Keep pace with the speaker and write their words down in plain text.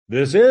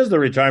This is the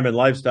Retirement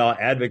Lifestyle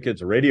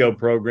Advocates radio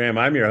program.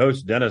 I'm your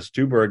host, Dennis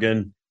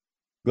Tubbergen.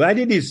 Glad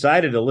you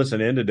decided to listen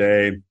in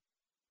today.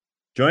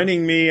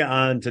 Joining me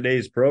on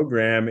today's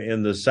program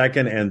in the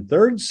second and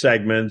third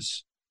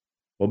segments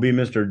will be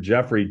Mr.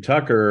 Jeffrey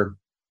Tucker.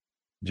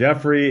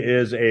 Jeffrey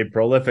is a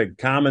prolific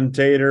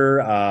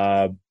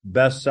commentator,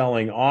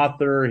 best-selling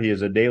author. He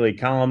is a daily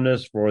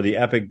columnist for the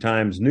Epoch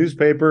Times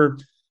newspaper.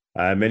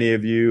 Many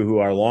of you who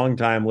are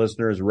longtime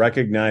listeners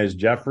recognize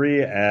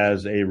Jeffrey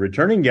as a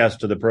returning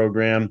guest to the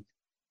program.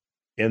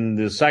 In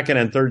the second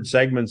and third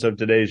segments of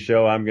today's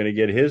show, I'm going to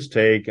get his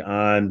take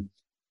on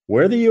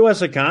where the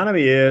U.S.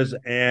 economy is,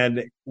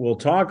 and we'll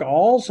talk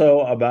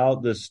also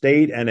about the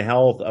state and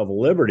health of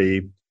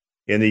liberty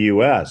in the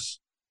U.S.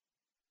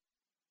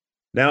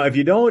 Now, if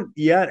you don't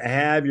yet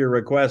have your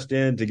request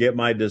in to get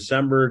my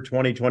December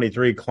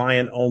 2023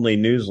 client-only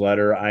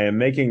newsletter, I am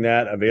making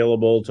that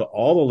available to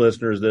all the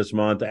listeners this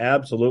month,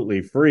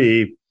 absolutely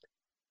free.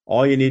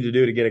 All you need to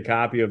do to get a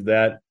copy of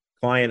that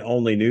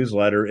client-only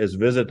newsletter is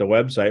visit the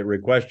website,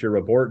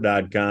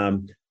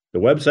 requestyourreport.com. The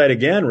website,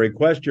 again,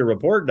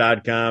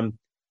 requestyourreport.com.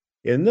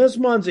 In this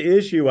month's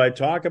issue, I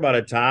talk about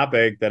a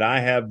topic that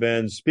I have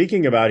been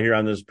speaking about here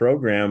on this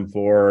program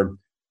for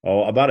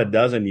about a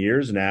dozen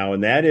years now,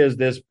 and that is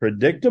this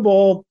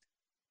predictable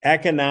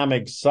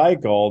economic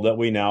cycle that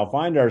we now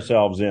find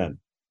ourselves in.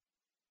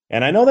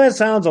 And I know that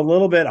sounds a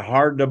little bit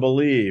hard to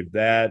believe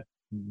that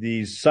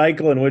the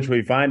cycle in which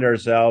we find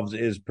ourselves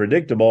is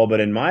predictable,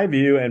 but in my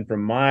view and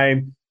from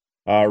my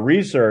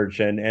research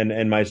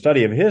and my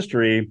study of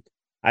history,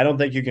 I don't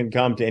think you can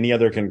come to any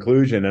other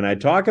conclusion. And I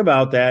talk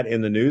about that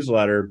in the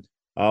newsletter.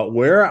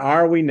 Where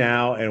are we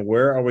now and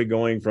where are we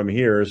going from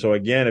here? So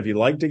again, if you'd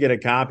like to get a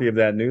copy of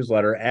that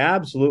newsletter,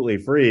 absolutely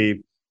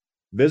free,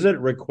 visit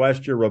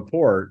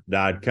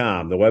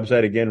requestyourreport.com. The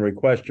website, again,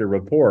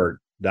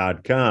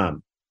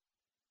 requestyourreport.com.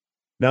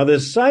 Now,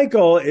 this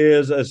cycle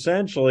is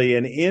essentially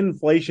an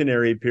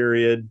inflationary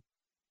period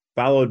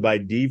followed by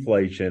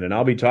deflation. And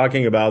I'll be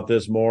talking about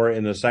this more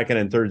in the second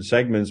and third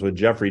segments with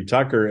Jeffrey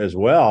Tucker as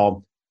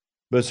well.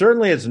 But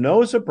certainly it's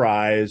no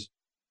surprise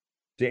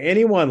to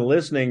anyone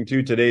listening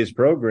to today's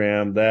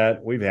program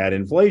that we've had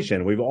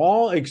inflation. We've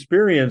all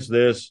experienced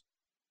this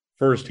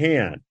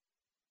firsthand.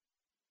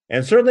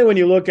 And certainly when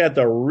you look at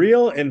the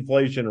real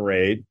inflation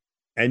rate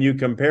and you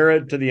compare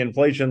it to the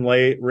inflation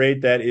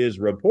rate that is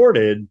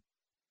reported,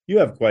 you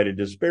have quite a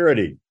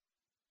disparity.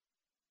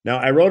 Now,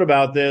 I wrote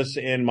about this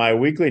in my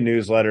weekly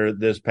newsletter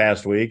this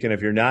past week, and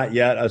if you're not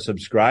yet a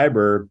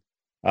subscriber,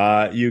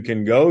 you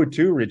can go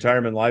to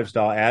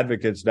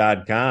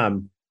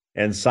retirementlifestyleadvocates.com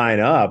and sign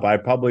up. I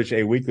publish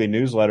a weekly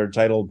newsletter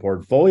titled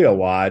Portfolio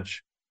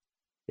Watch.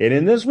 And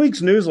in this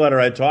week's newsletter,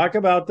 I talk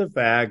about the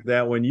fact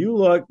that when you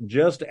look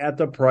just at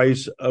the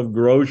price of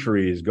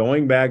groceries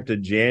going back to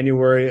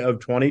January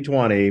of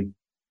 2020,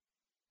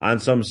 on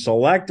some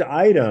select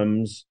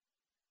items,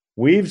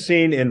 we've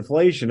seen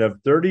inflation of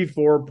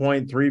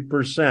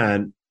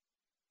 34.3%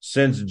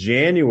 since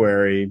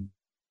January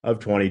of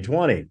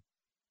 2020.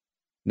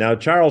 Now,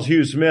 Charles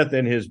Hugh Smith,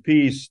 in his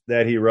piece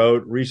that he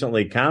wrote,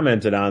 recently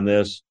commented on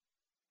this.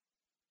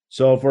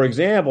 So, for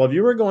example, if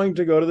you were going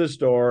to go to the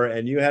store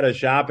and you had a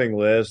shopping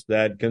list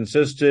that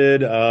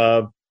consisted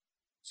of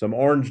some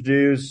orange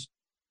juice,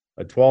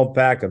 a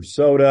 12-pack of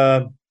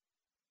soda,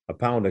 a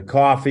pound of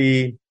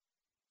coffee,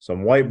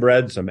 some white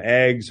bread, some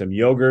eggs, some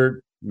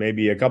yogurt,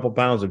 maybe a couple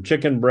pounds of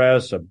chicken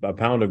breasts, a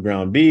pound of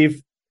ground beef,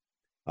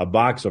 a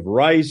box of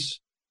rice,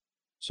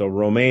 so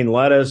romaine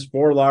lettuce,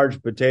 4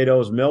 large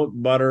potatoes, milk,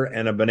 butter,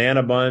 and a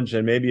banana bunch,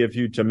 and maybe a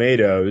few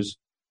tomatoes.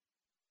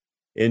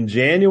 In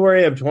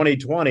January of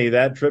 2020,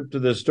 that trip to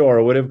the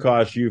store would have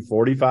cost you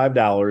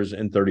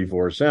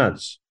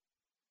 $45.34.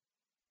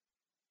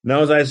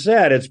 Now, as I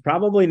said, it's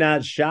probably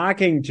not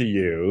shocking to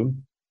you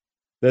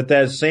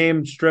that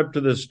same trip to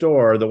the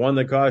store, the one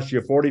that cost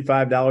you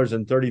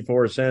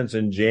 $45.34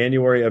 in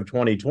January of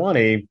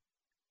 2020,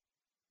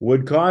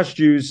 would cost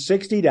you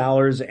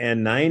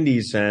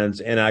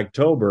 $60.90 in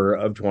October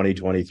of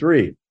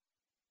 2023.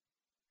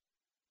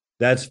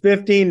 That's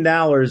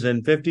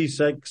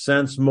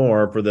 $15.56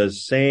 more for the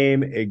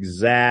same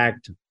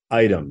exact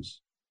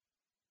items.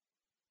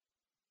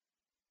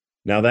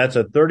 Now, that's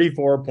a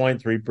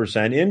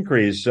 34.3%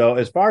 increase. So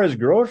as far as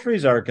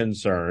groceries are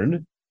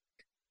concerned,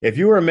 if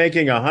you were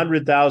making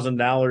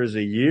 $100,000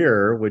 a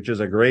year, which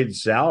is a great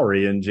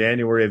salary in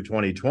January of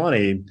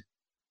 2020,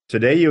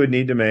 today you would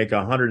need to make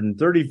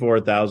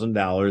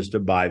 $134,000 to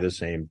buy the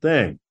same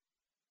thing.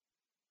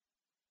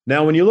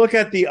 Now, when you look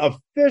at the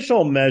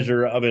official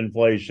measure of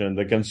inflation,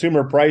 the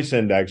Consumer Price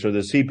Index, or the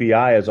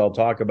CPI, as I'll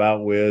talk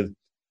about with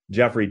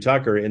Jeffrey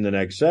Tucker in the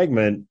next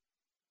segment,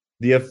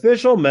 the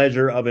official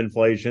measure of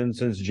inflation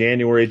since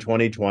January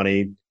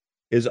 2020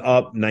 is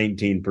up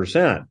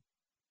 19%.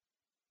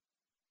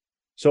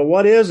 So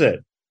what is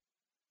it?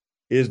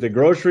 Is the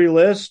grocery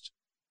list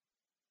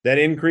that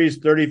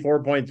increased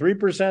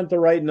 34.3% the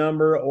right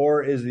number,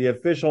 or is the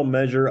official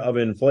measure of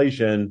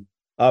inflation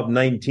up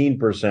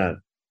 19%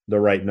 the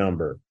right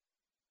number?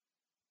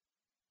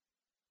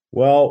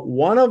 Well,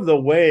 one of the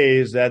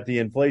ways that the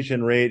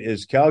inflation rate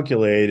is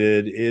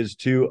calculated is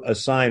to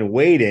assign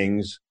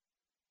weightings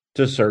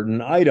to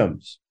certain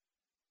items.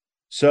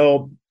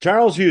 So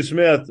Charles Hugh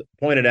Smith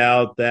pointed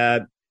out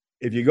that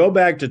if you go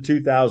back to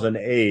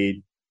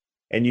 2008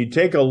 and you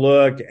take a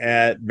look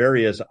at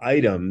various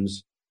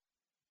items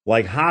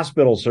like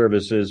hospital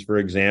services, for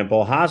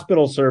example,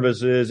 hospital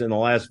services in the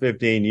last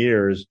 15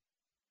 years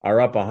are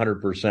up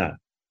 100%.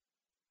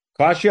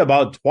 Costs you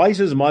about twice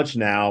as much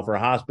now for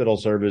hospital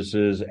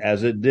services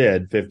as it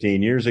did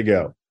 15 years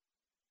ago.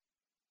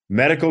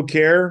 Medical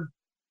care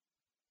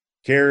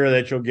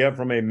that you'll get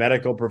from a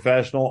medical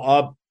professional,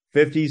 up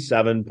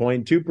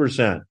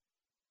 57.2%.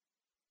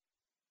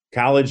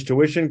 College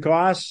tuition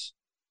costs,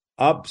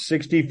 up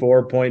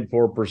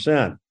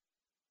 64.4%.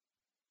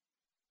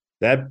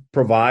 That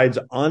provides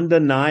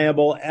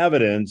undeniable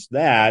evidence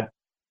that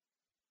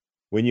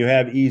when you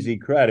have easy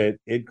credit,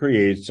 it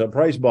creates a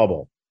price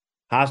bubble.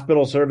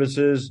 Hospital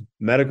services,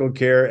 medical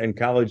care, and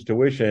college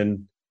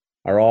tuition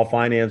are all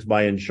financed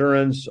by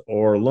insurance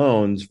or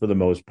loans for the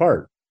most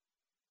part.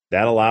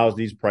 That allows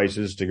these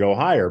prices to go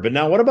higher. But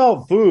now what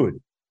about food?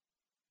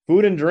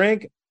 Food and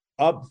drink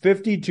up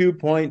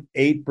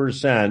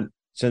 52.8%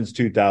 since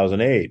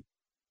 2008.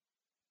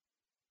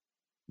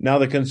 Now,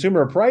 the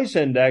Consumer Price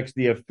Index,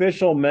 the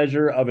official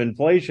measure of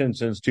inflation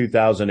since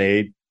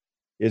 2008,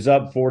 is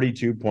up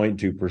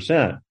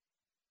 42.2%.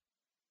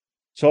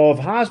 So if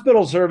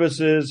hospital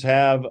services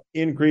have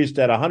increased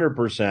at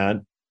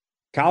 100%,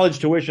 college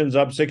tuition's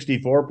up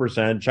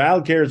 64%,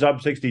 child care is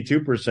up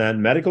 62%,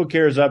 medical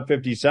care is up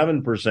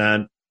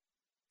 57%,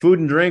 food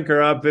and drink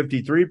are up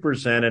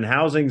 53%, and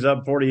housing's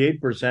up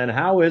 48%.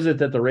 How is it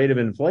that the rate of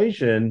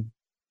inflation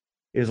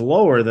is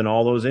lower than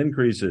all those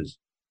increases?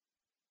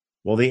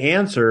 Well, the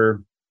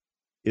answer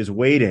is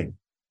weighting.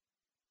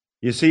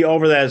 You see,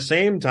 over that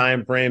same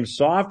time frame,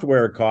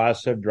 software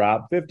costs have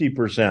dropped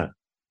 50%.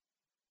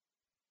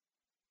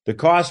 The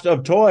cost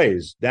of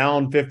toys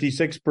down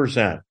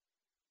 56%.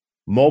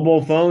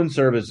 Mobile phone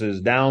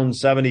services down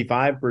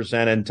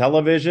 75%, and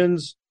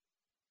televisions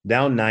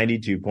down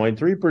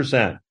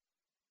 92.3%.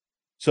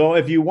 So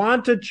if you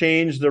want to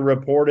change the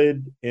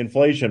reported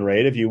inflation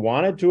rate, if you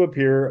want it to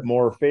appear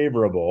more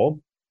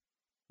favorable,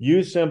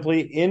 you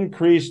simply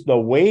increase the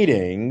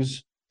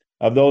weightings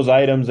of those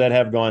items that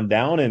have gone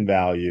down in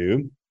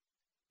value,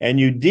 and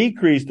you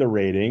decrease the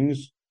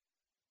ratings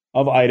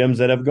of items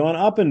that have gone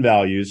up in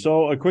value.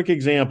 So a quick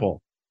example.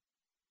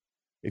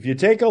 If you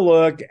take a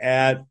look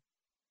at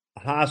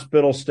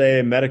hospital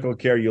stay, medical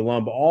care, you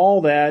lump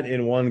all that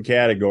in one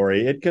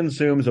category, it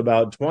consumes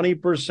about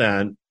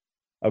 20%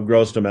 of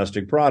gross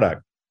domestic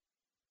product.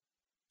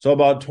 So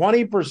about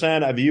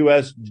 20% of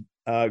U.S.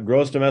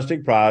 Gross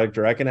domestic product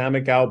or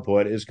economic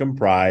output is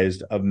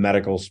comprised of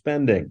medical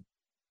spending.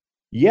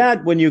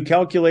 Yet, when you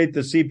calculate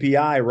the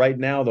CPI right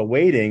now, the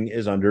weighting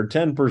is under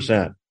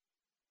 10%.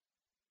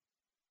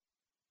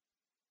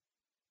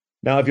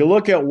 Now, if you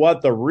look at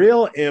what the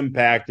real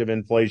impact of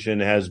inflation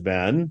has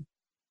been,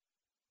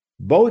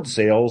 boat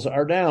sales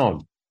are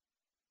down.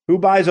 Who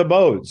buys a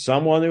boat?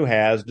 Someone who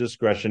has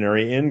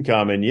discretionary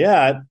income. And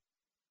yet,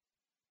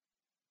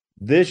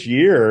 this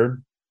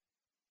year,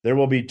 there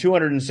will be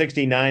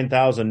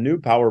 269,000 new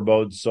power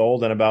boats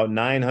sold and about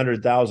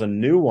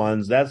 900,000 new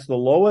ones. That's the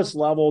lowest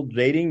level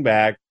dating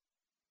back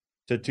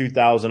to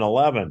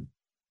 2011.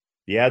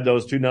 You add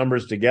those two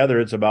numbers together,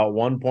 it's about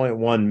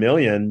 1.1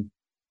 million.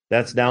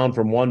 That's down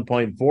from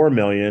 1.4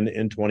 million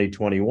in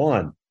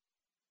 2021.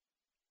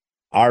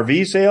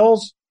 RV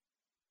sales,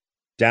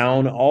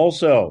 down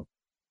also.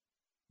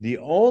 The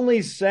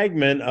only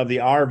segment of the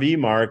RV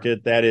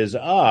market that is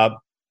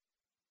up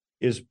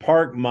is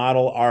park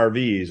model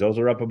RVs. Those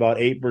are up about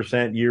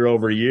 8% year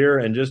over year.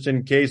 And just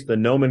in case the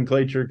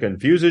nomenclature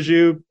confuses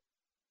you,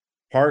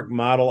 park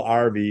model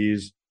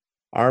RVs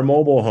are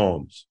mobile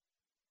homes.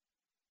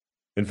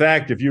 In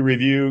fact, if you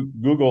review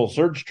Google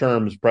search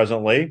terms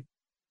presently,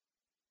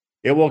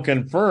 it will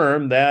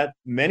confirm that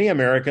many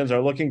Americans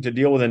are looking to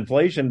deal with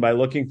inflation by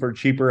looking for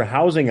cheaper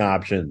housing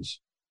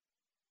options.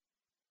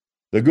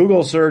 The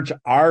Google search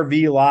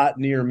RV lot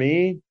near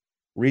me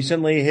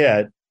recently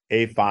hit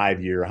a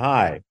 5-year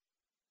high.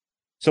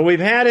 So we've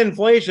had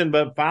inflation,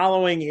 but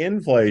following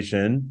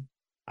inflation,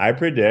 I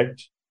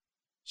predict,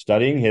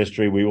 studying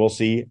history, we will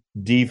see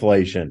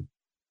deflation.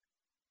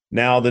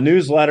 Now, the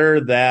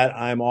newsletter that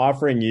I'm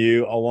offering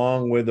you,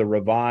 along with the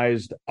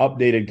revised,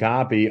 updated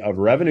copy of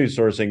revenue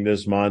sourcing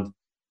this month,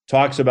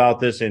 talks about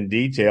this in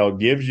detail,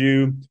 gives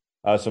you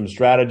some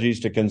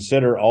strategies to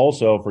consider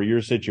also for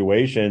your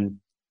situation.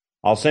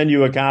 I'll send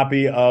you a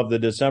copy of the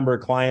December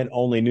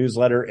client-only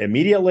newsletter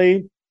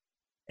immediately.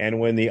 And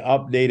when the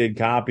updated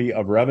copy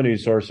of revenue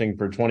sourcing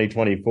for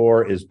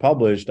 2024 is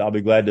published, I'll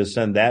be glad to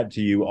send that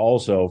to you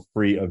also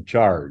free of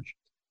charge.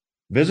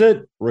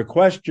 Visit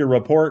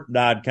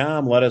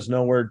requestyourreport.com. Let us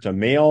know where to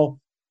mail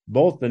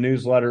both the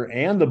newsletter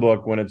and the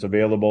book when it's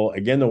available.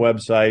 Again, the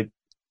website,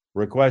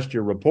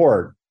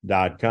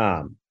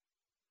 requestyourreport.com.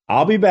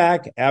 I'll be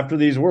back after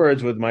these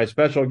words with my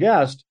special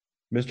guest,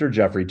 Mr.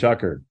 Jeffrey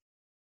Tucker.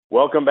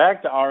 Welcome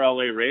back to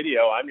RLA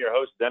Radio. I'm your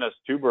host, Dennis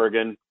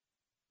Tubbergen.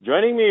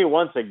 Joining me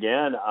once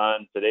again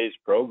on today's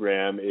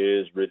program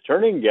is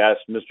returning guest,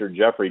 Mr.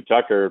 Jeffrey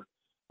Tucker.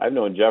 I've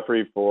known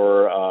Jeffrey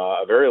for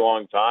a very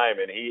long time,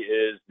 and he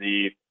is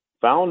the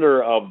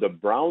founder of the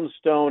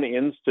Brownstone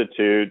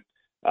Institute.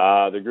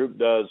 The group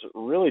does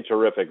really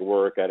terrific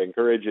work. I'd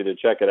encourage you to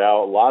check it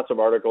out. Lots of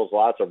articles,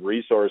 lots of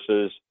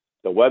resources.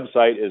 The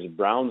website is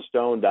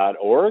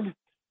brownstone.org.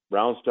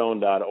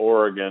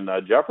 brownstone.org. And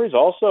Jeffrey's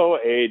also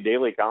a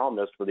daily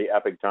columnist for the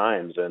Epic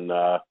Times, and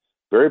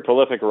very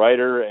prolific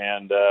writer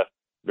and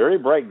very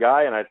bright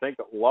guy, and I think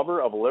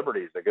lover of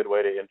liberty is a good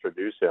way to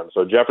introduce him.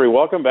 So, Jeffrey,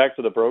 welcome back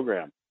to the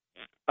program.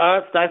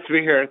 It's nice to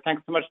be here.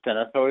 Thanks so much,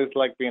 Dennis. I always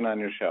like being on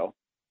your show.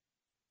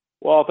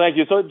 Well, thank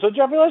you. So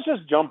Jeffrey, let's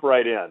just jump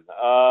right in.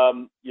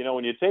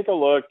 When you take a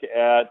look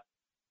at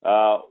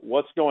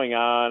what's going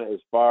on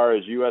as far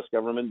as U.S.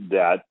 government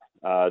debt,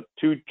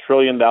 $2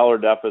 trillion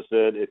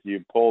deficit, if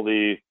you pull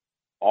the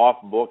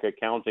off-book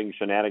accounting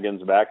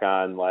shenanigans back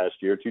on last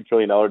year, $2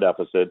 trillion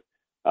deficit.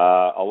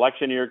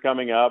 Election year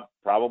coming up,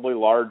 probably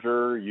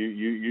larger.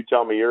 You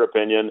tell me your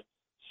opinion.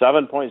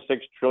 $7.6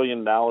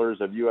 trillion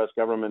of U.S.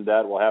 government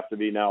debt will have to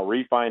be now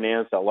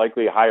refinanced at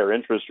likely higher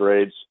interest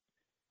rates.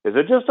 Is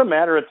it just a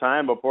matter of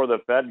time before the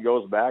Fed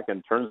goes back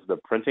and turns the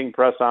printing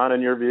press on,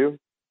 in your view?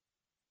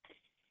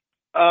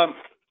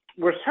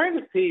 We're starting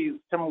to see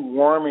some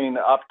warming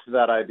up to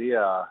that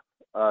idea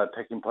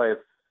taking place.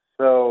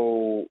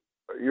 So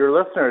your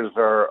listeners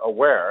are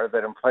aware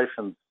that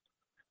inflation's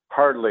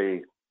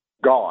hardly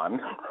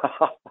gone.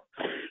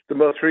 The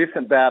most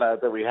recent data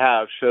that we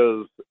have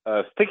shows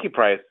sticky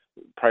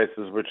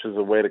prices, which is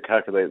a way to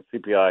calculate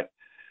CPI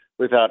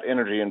without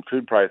energy and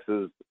food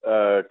prices,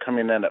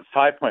 coming in at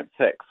 5.6,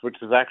 which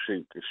is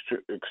actually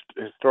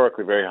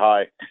historically very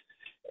high.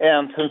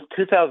 And since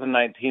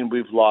 2019,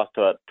 we've lost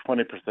about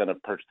 20%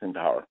 of purchasing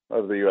power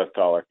of the U.S.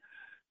 dollar.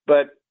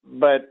 But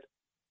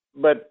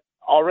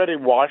already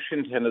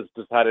Washington has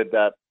decided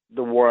that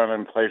the war on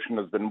inflation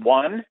has been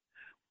won,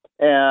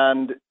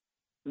 and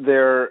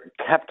their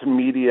kept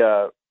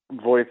media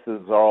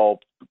voices are all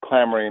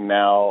clamoring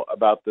now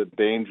about the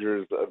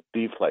dangers of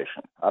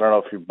deflation. I don't know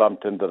if you've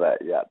bumped into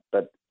that yet,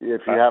 but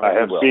if you haven't, I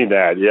have seen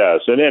that,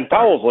 yes. And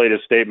Powell's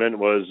latest statement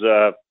was,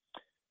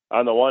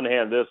 on the one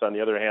hand this, on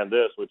the other hand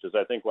this, which is,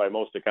 I think, why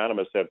most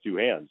economists have two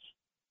hands.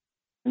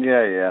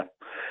 Yeah.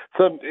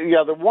 So,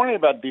 the warning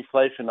about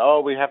deflation,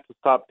 we have to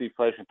stop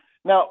deflation.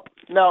 Now,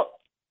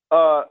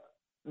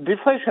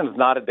 deflation is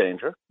not a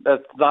danger.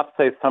 That's not to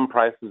say some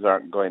prices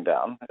aren't going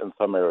down in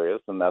some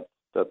areas, and that's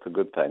a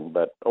good thing.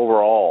 But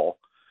overall,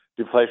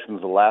 deflation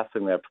is the last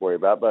thing we have to worry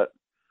about. But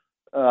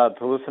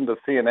to listen to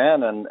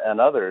CNN and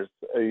others,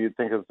 you'd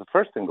think is the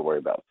first thing to worry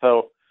about.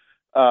 So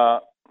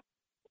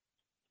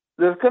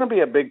there's going to be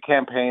a big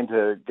campaign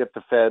to get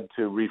the Fed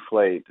to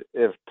reflate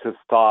to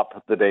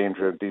stop the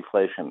danger of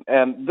deflation.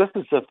 And this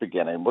is just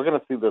beginning. We're going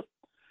to see this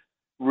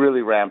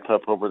really ramped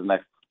up over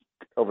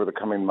the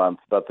coming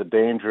months about the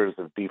dangers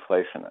of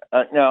deflation.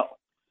 Now,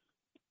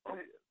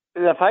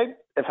 if I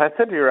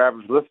said to your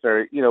average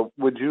listener,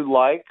 would you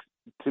like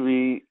to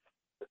be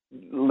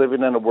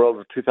living in a world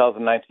of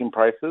 2019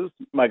 prices?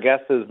 My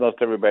guess is most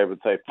everybody would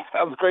say,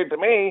 sounds great to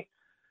me.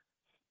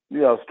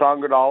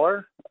 Stronger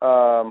dollar.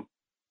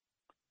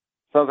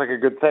 Sounds like a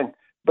good thing.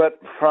 But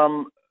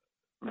from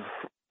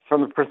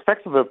the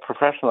perspective of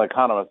professional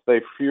economists,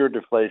 they fear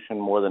deflation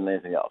more than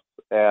anything else.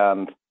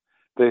 And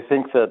they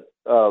think that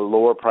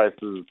lower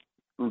prices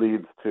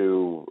leads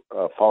to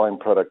falling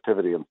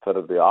productivity instead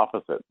of the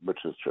opposite,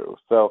 which is true.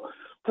 So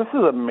this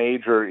is a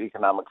major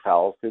economic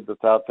fallacy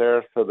that's out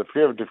there. So the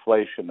fear of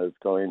deflation is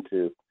going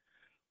to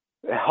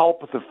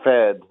help the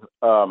Fed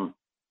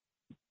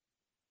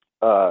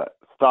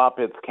stop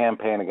its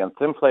campaign against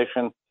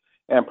inflation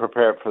and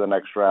prepare it for the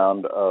next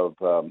round of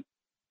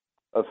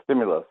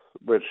stimulus,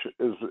 which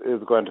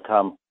is going to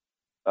come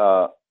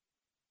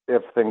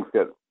if things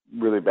get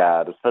really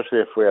bad, especially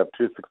if we have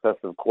two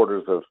successive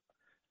quarters of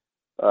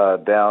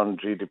down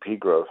GDP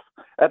growth.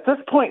 At this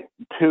point,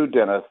 too,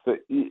 Dennis,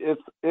 it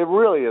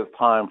really is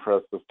time for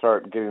us to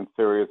start getting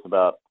serious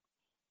about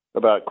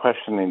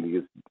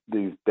questioning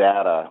these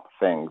data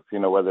things.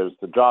 Whether it's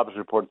the jobs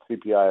report,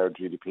 CPI, or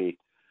GDP.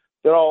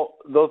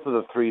 Those are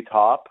the three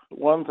top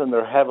ones, and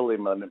they're heavily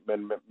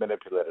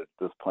manipulated at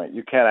this point.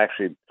 You can't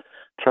actually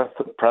trust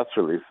the press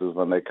releases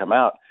when they come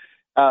out.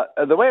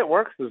 The way it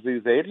works is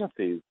these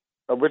agencies,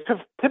 which have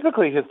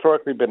typically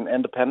historically been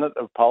independent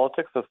of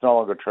politics, that's no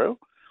longer true.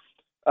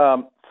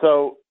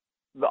 So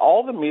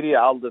all the media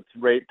outlets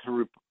race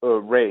to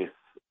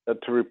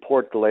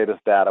report the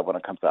latest data when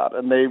it comes out,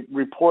 and they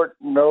report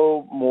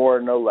no more,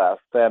 no less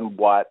than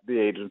what the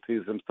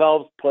agencies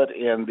themselves put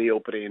in the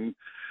opening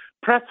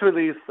press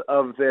release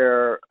of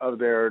their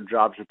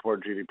jobs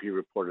report, GDP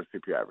report, or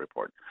CPI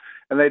report.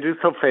 And they do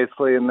so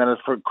faithfully, and then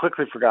it's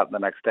quickly forgotten the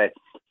next day.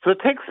 So it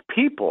takes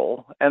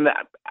people, and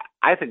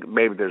I think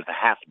maybe there's a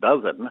half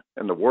dozen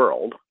in the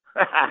world,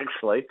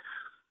 actually,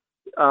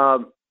 who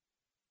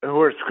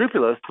are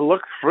scrupulous to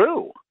look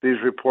through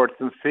these reports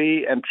and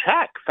see and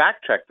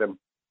fact check them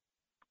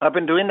I've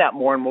been doing that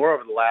more and more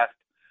over the last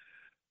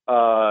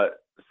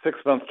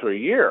 6 months to a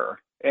year,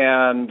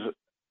 and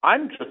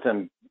I'm just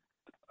in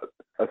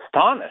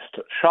astonished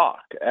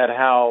shock at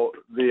how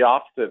the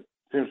opposite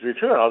seems to be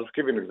true. And I'll just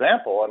give you an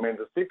example. I mean,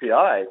 the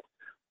CPI,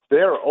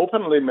 they're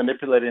openly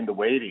manipulating the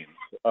weightings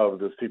of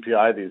the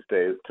CPI these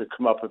days to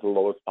come up with the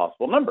lowest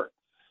possible number.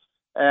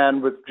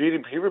 And with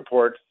GDP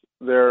reports,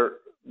 they're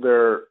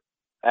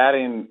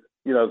adding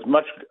as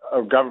much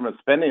of government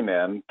spending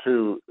in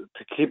to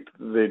keep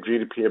the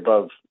GDP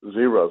above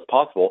zero as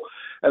possible.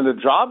 And the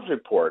jobs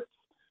reports,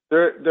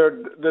 they're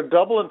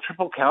double and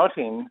triple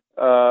counting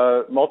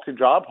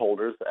multi-job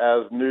holders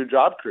as new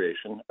job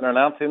creation and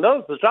announcing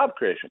those as job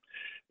creation.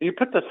 You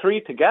put the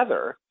three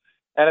together,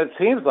 and it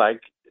seems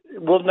like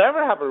we'll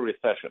never have a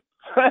recession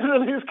under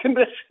these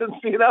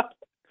conditions,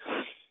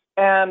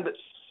 And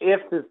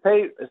if the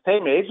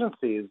same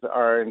agencies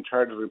are in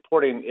charge of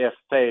reporting if,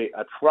 say,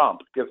 a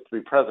Trump gets to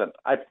be president,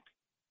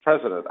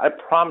 I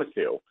promise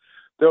you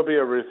there'll be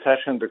a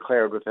recession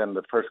declared within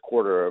the first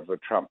quarter of a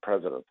Trump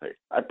presidency.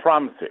 I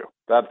promise you.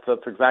 That's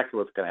exactly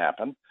what's going to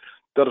happen.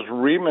 They'll just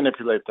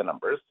re-manipulate the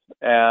numbers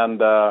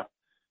and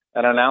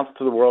announce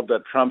to the world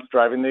that Trump's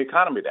driving the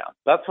economy down.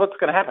 That's what's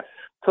going to happen.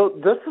 So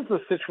this is the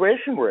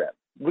situation we're in.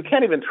 We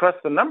can't even trust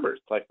the numbers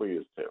like we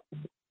used to.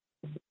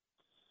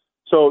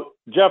 So,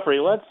 Jeffrey,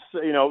 let's,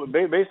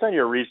 based on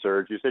your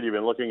research, you said you've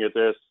been looking at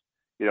this,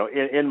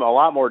 in a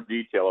lot more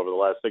detail over the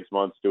last 6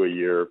 months to a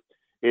year.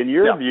 In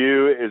your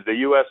view, is the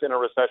U.S. in a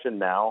recession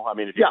now? I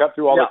mean, if you cut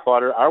through all the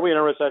clutter, are we in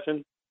a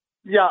recession?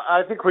 Yeah,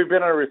 I think we've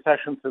been in a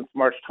recession since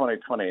March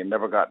 2020 and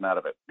never gotten out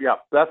of it. Yeah,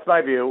 that's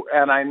my view.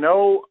 And I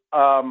know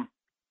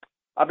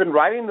I've been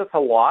writing this a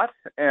lot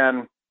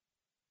and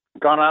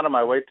gone out of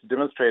my way to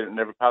demonstrate it in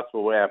every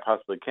possible way I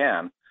possibly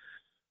can.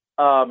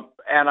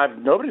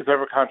 And nobody's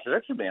ever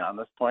contradicted me on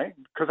this point,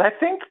 because I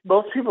think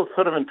most people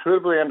sort of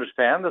intuitively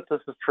understand that this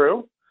is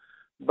true,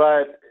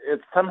 but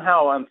it's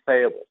somehow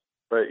unsayable.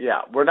 But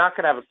yeah, we're not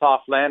going to have a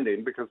soft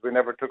landing because we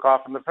never took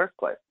off in the first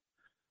place.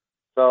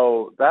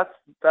 So that's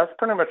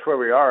pretty much where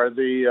we are. I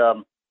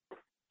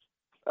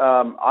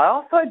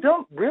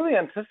don't really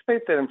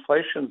anticipate that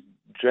inflation's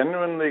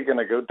genuinely going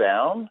to go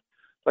down.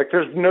 Like,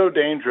 there's no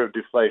danger of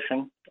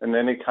deflation in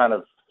any kind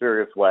of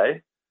serious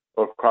way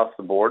across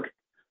the board.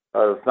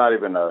 It's not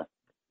even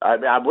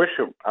I wish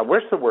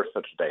there were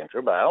such a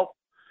danger, but I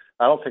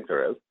don't think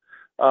there is.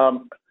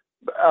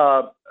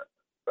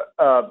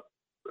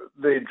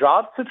 The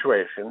job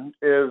situation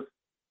is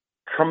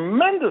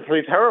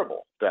tremendously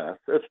terrible, Dennis.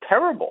 It's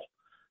terrible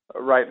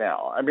right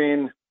now. I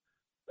mean,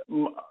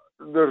 we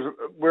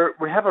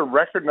have a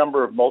record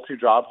number of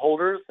multi-job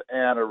holders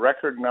and a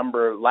record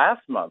number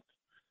last month.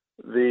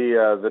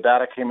 The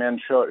data came in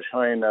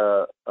showing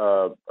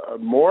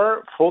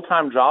more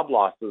full-time job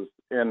losses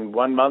in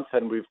 1 month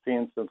than we've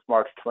seen since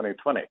March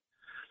 2020.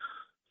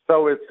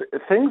 So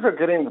things are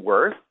getting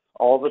worse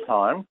all the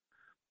time.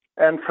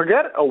 And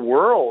forget a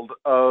world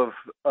of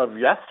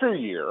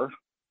yesteryear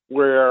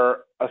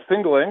where a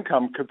single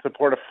income could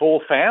support a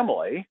full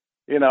family,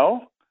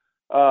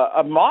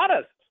 a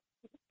modest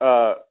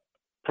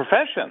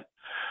profession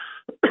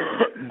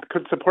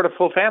could support a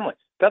full family.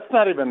 That's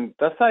not even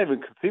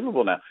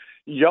conceivable now.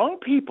 Young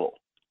people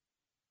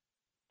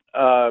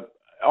are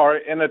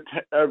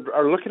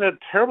looking at a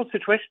terrible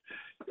situation.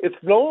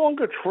 It's no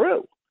longer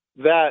true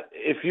that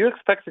if you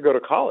expect to go to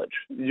college,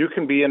 you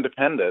can be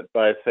independent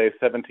by, say,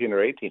 17 or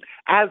 18.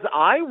 As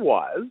I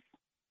was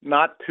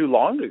not too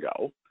long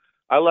ago.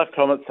 I left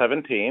home at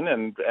 17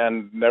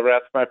 and never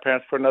asked my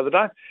parents for another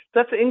dime.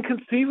 That's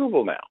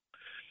inconceivable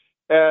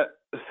now.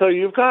 So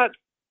you've got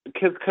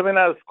kids coming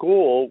out of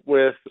school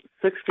with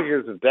 6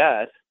 figures of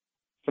debt,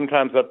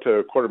 sometimes up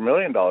to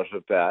 $250,000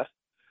 of debt,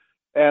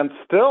 and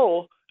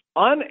still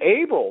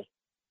unable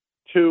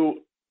to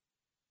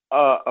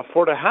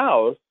afford a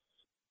house,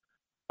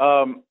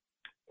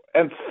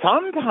 and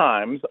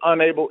sometimes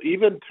unable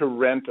even to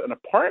rent an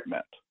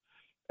apartment.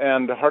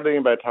 And hardly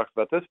anybody talks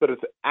about this, but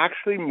it's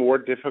actually more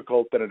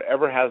difficult than it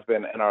ever has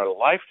been in our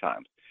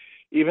lifetimes,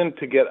 even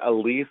to get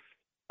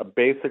a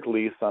basic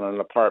lease on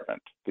an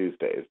apartment these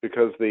days,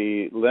 because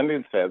the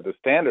the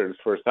standards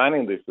for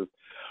signing leases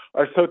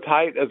are so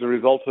tight as a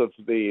result of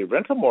the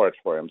rental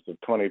moratoriums of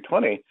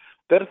 2020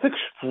 that it's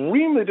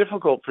extremely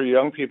difficult for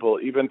young people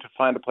even to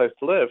find a place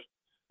to live.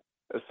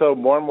 So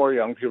more and more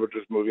young people are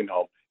just moving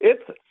home.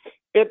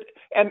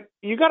 And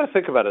you got to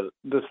think about it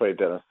this way,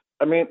 Dennis.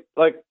 I mean,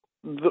 like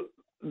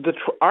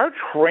our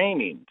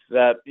training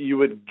that you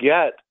would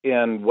get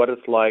in what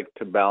it's like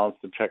to balance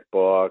the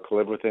checkbook,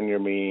 live within your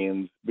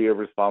means, be a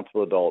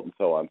responsible adult, and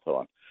so on,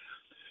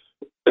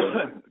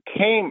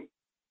 came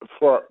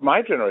for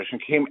my generation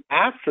came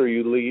after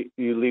you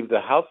leave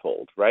the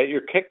household, right?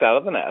 You're kicked out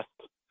of the nest,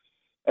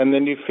 and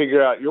then you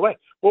figure out your way.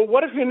 Well,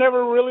 what if you're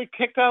never really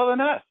kicked out of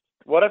the nest?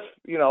 What if,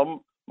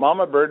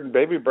 mama bird and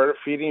baby bird are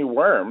feeding you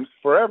worms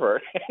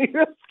forever?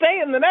 You stay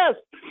in the nest.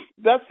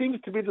 That seems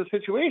to be the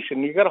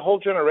situation. You got a whole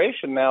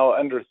generation now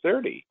under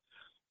 30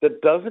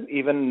 that doesn't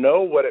even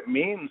know what it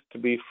means to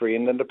be free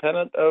and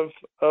independent of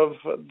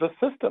the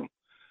system.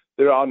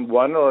 they're on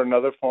one or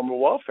another form of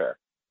welfare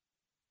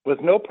with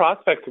no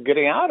prospect of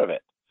getting out of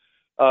it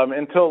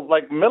until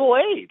like middle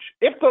age,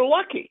 if they're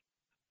lucky.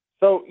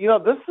 So,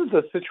 this is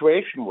the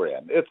situation we're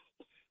in. It's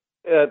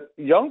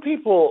young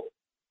people,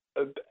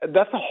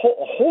 that's a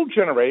whole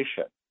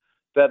generation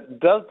that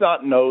does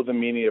not know the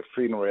meaning of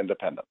freedom or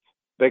independence.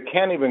 They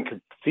can't even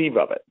conceive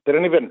of it. They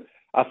don't even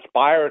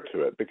aspire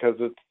to it because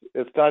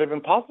it's not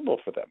even possible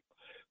for them.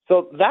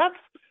 So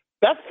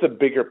that's the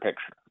bigger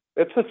picture.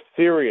 It's a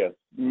serious,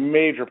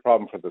 major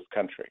problem for this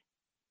country.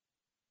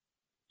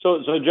 So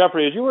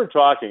Jeffrey, as you were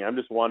talking, I'm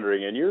just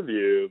wondering, in your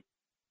view,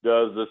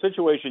 does the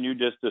situation you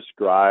just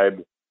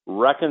described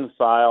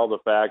reconcile the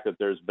fact that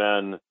there's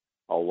been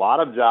a lot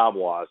of job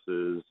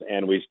losses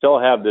and we still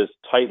have this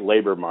tight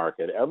labor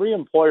market? Every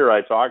employer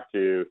I talk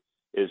to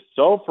is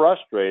so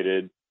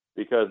frustrated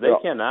because they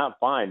cannot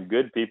find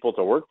good people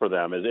to work for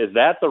them. Is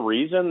that the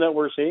reason that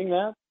we're seeing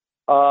that?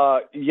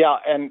 Yeah,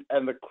 and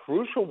the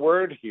crucial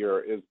word here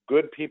is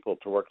good people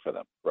to work for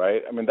them,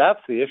 right? I mean,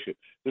 that's the issue.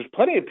 There's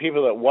plenty of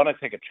people that want to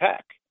take a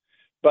check,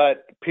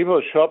 but people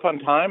who show up on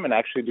time and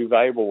actually do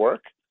valuable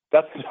work,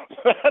 that's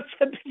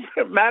a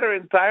different matter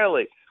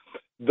entirely.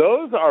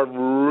 Those are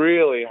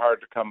really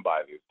hard to come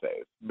by these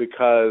days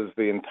because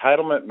the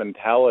entitlement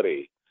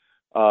mentality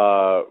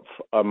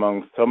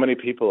among so many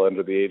people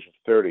under the age of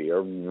 30,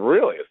 or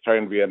really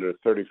starting to be under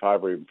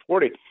 35 or even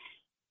 40,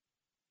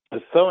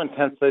 is so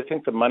intense. They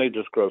think the money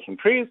just grows from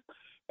trees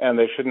and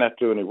they shouldn't have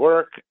to do any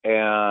work.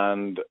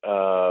 And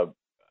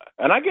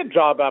I get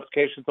job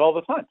applications all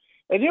the time.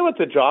 And you know what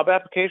the job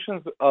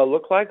applications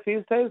look like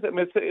these days? I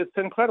mean, it's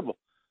incredible.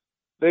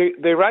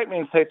 They write me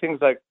and say things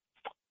like,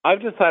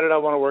 "I've decided I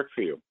want to work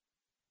for you."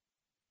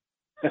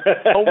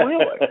 Oh,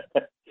 really?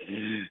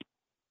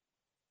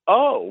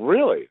 Oh,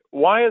 really?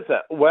 Why is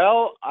that?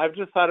 Well, I've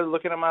decided,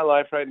 looking at my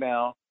life right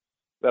now,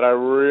 that I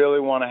really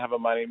want to have a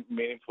more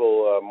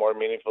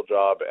meaningful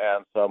job,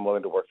 and so I'm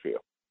willing to work for you.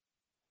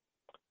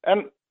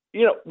 And,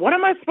 what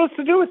am I supposed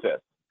to do with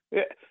this?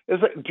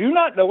 Do you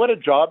not know what a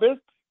job is?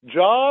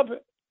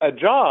 A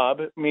job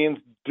means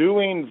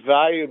doing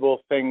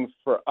valuable things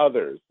for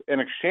others in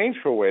exchange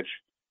for which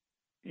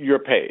you're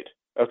paid,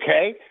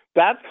 okay?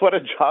 That's what a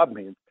job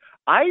means.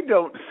 I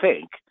don't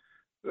think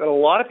that a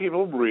lot of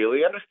people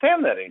really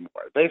understand that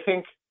anymore. They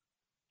think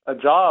a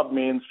job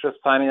means just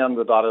signing on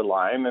the dotted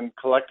line and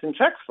collecting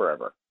checks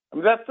forever. I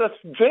mean, that's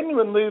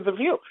genuinely the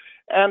view.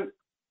 And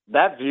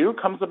that view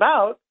comes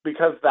about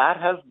because that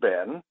has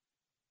been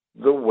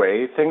the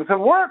way things have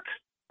worked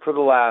for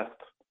the last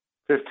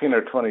 15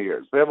 or 20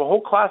 years. We have a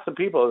whole class of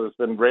people that's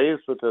been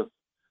raised with this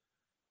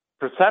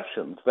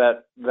perceptions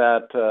that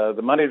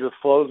the money just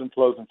flows and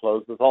flows and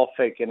flows. It's all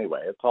fake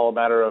anyway. It's all a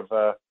matter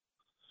of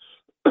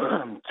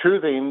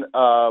choosing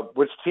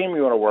which team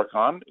you want to work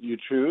on. You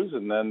choose,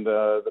 and then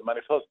the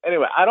money flows.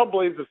 Anyway, I don't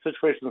believe the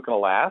situation is going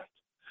to last,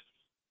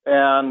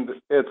 and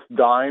it's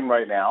dying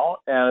right now,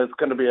 and it's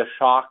going to be a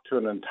shock to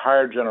an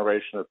entire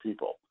generation of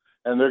people.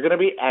 And they're going to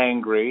be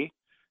angry,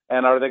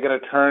 and are they going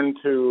to turn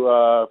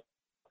to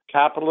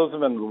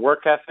capitalism and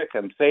work ethic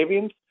and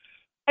savings?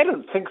 I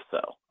don't think so.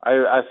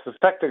 I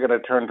suspect they're going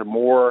to turn to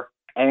more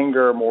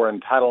anger, more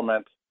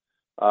entitlement,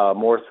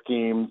 more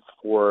schemes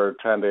for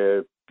trying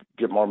to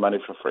get more money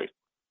for free.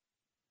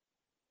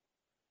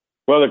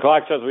 Well, the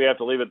clock says we have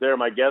to leave it there.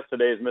 My guest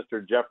today is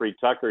Mr. Jeffrey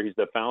Tucker. He's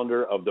the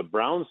founder of the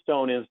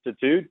Brownstone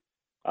Institute.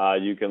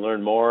 You can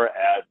learn more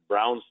at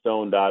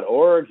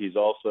brownstone.org. He's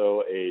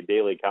also a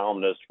daily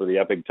columnist for the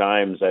Epoch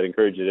Times. I'd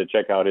encourage you to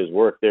check out his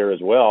work there as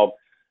well.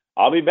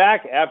 I'll be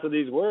back after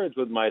these words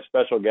with my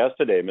special guest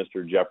today,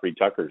 Mr. Jeffrey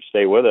Tucker.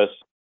 Stay with us.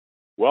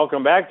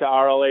 Welcome back to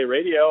RLA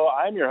Radio.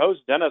 I'm your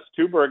host, Dennis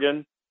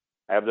Tubbergen.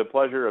 I have the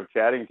pleasure of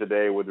chatting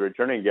today with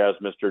returning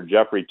guest, Mr.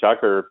 Jeffrey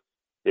Tucker.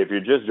 If you're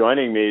just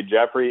joining me,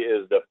 Jeffrey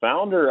is the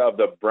founder of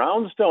the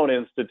Brownstone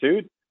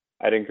Institute.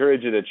 I'd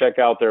encourage you to check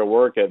out their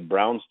work at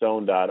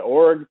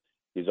brownstone.org.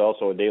 He's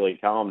also a daily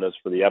columnist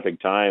for the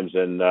Epoch Times.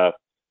 And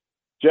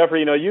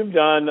Jeffrey, you've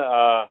done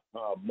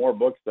more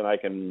books than I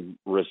can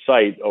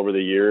recite over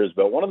the years,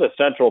 but one of the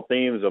central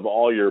themes of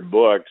all your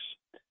books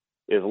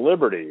is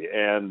liberty.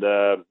 And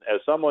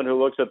as someone who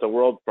looks at the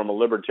world from a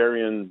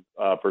libertarian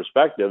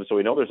perspective, so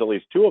we know there's at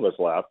least two of us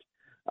left,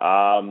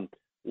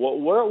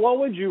 what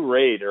would you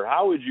rate, or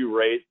how would you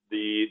rate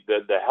the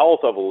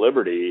health of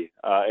liberty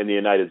in the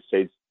United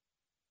States?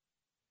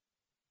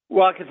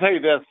 Well, I can tell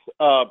you this.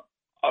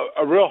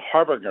 A real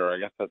harbinger, I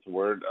guess that's the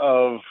word,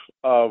 of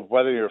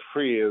whether you're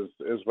free is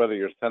whether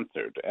you're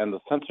censored. And the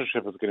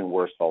censorship is getting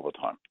worse all the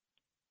time.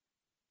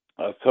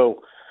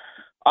 So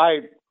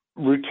I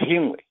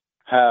routinely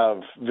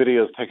have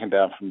videos taken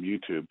down from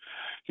YouTube.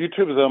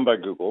 YouTube is owned by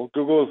Google.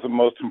 Google is the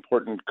most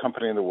important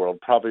company in the world,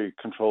 probably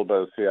controlled by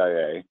the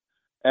CIA.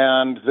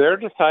 And they're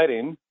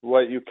deciding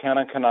what you can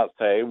and cannot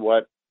say,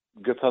 what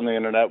gets on the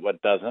internet,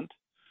 what doesn't.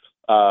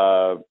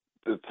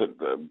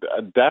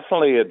 It's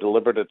definitely a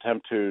deliberate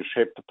attempt to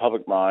shape the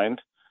public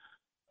mind,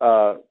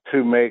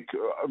 to make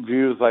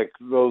views like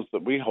those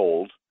that we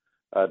hold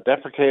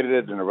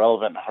deprecated and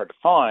irrelevant and hard to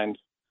find,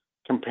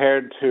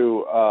 compared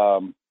to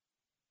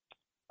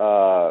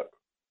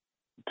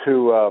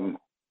to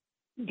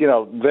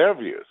their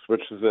views,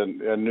 which is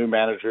a new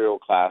managerial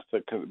class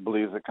that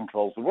believes it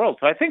controls the world.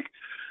 So I think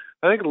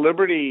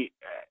liberty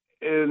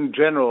in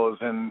general is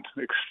in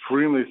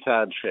extremely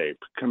sad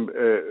shape,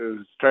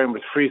 starting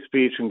with free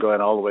speech and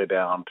going all the way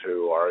down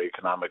to our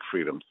economic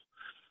freedoms.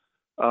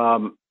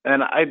 And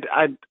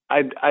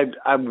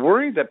I'm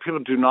worried that people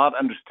do not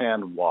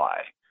understand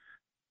why.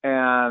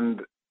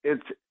 And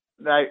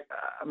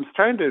I'm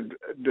starting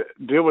to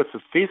deal with the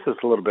thesis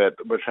a little bit,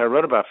 which I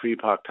wrote about for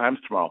Epoch Times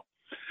tomorrow,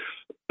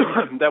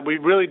 that we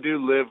really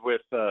do live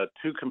with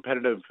two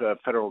competitive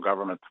federal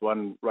governments,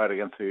 one right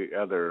against the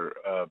other.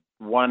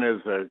 One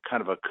is a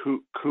kind of a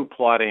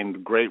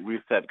coup-plotting Great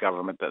Reset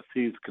government that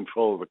seized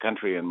control of the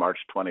country in March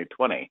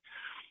 2020.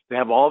 They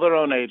have all their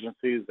own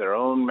agencies, their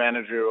own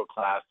managerial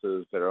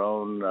classes, their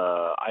own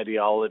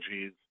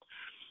ideologies,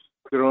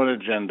 their own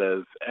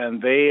agendas,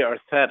 and they are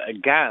set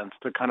against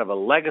a kind of a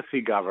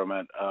legacy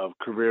government of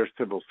career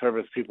civil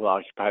service people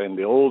occupying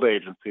the old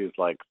agencies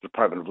like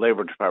Department of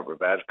Labor,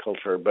 Department of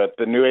Agriculture, but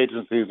the new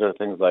agencies are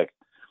things like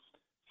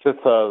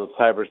CISA, the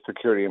Cyber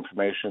Security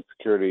Information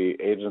Security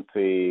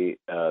Agency,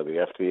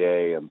 the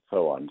FDA, and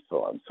so on and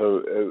so on.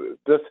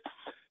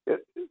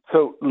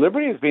 So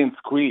liberty is being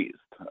squeezed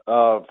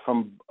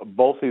from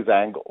both these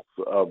angles.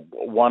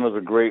 One is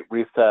a Great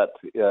Reset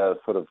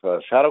sort of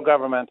shadow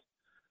government.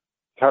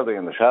 Hardly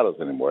in the shadows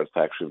anymore. It's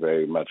actually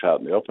very much out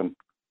in the open.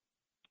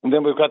 And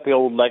then we've got the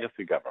old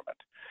legacy government.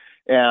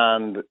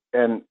 And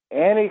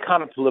any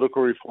kind of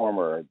political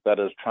reformer that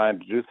is trying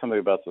to do something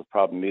about this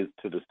problem needs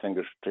to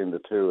distinguish between the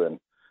two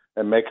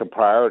and make a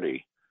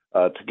priority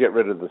to get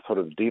rid of the sort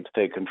of deep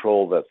state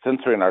control that's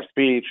censoring our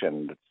speech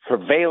and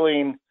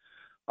surveilling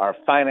our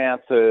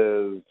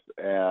finances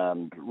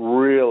and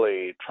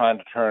really trying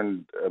to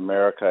turn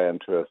America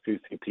into a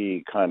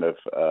CCP kind of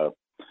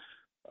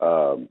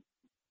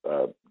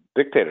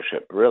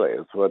dictatorship. Really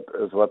is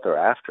what they're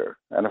after.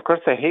 And of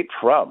course they hate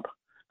Trump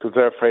because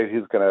they're afraid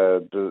he's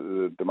going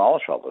to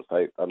demolish all this.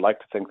 I'd like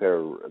to think they're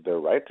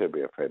right to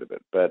be afraid of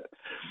it, but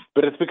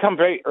it's become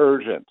very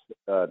urgent,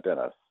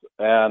 Dennis.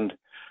 And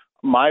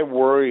my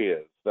worry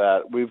is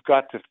that we've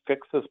got to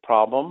fix this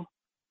problem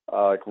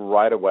like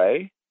right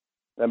away.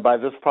 And by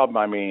this problem,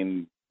 I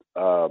mean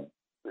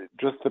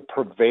just the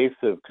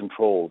pervasive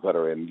controls that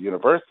are in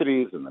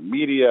universities and the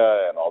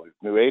media and all these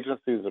new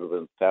agencies that have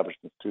been established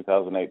since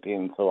 2018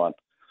 and so on,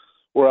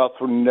 or else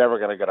we're never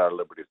going to get our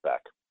liberties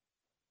back.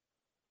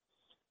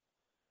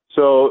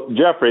 So,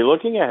 Jeffrey,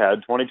 looking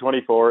ahead,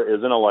 2024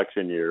 is an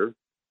election year.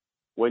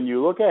 When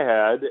you look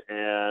ahead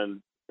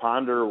and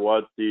ponder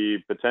what the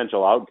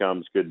potential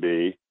outcomes could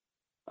be,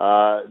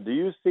 do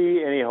you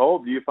see any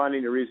hope? Do you find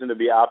any reason to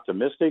be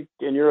optimistic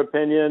in your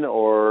opinion,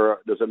 or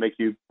does it make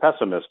you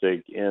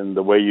pessimistic in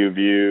the way you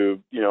view,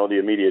 the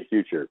immediate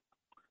future?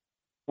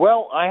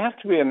 Well, I have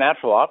to be a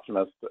natural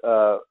optimist,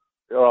 or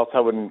else I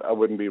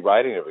wouldn't be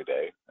writing every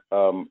day.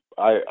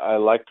 I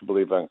like to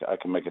believe I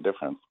can make a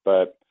difference,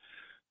 but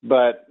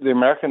the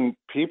American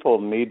people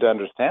need to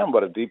understand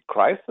what a deep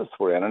crisis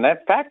we're in, and in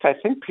fact, I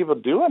think people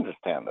do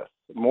understand this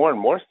more and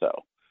more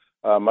so.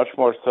 Much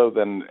more so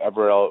than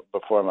ever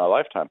before in my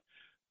lifetime.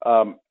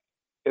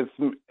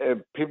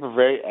 People are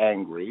very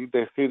angry.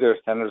 They see their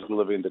standards of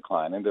living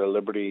declining, their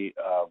liberty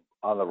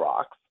on the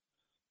rocks,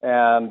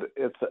 and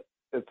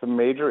it's a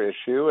major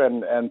issue.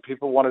 And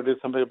people want to do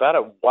something about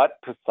it.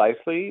 What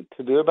precisely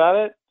to do about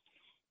it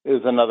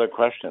is another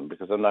question,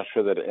 because I'm not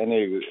sure that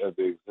any of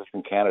the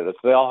existing candidates,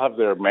 they all have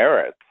their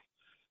merits,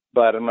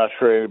 but I'm not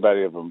sure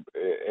any of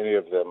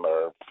them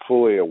are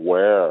fully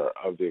aware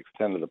of the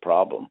extent of the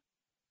problem.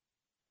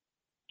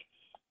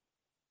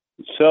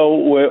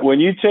 So when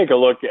you take a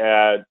look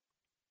at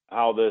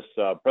how this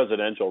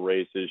presidential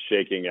race is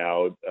shaking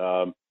out,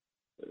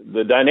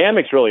 the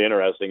dynamic's really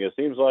interesting. It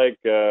seems like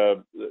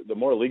the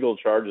more legal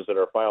charges that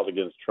are filed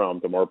against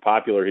Trump, the more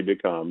popular he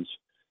becomes.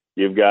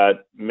 You've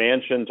got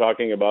Manchin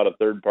talking about a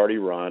third-party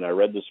run. I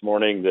read this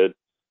morning that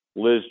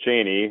Liz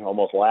Cheney,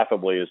 almost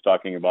laughably, is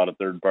talking about a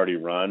third-party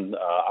run.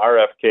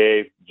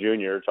 RFK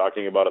Jr.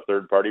 talking about a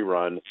third-party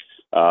run.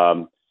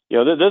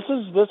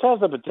 This has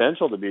the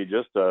potential to be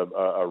just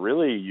a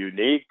really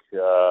unique,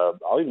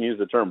 I'll even use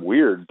the term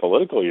weird,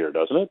 political year,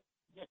 doesn't it?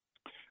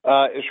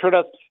 It sure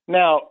does.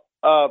 Now,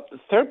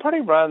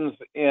 third-party runs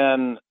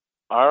in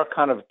our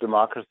kind of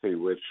democracy,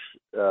 which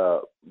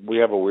we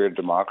have a weird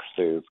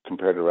democracy as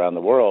compared to around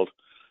the world,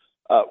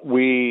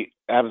 we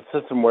have a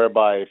system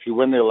whereby if you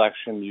win the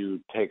election, you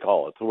take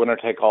all. It's a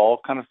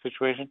winner-take-all kind of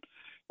situation.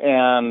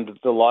 And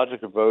the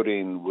logic of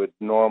voting would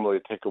normally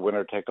take a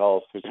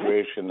winner-take-all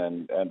situation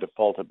and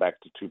default it back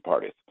to two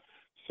parties.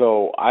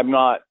 So I'm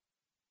not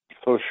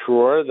so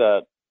sure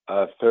that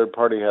a third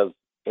party has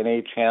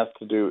any chance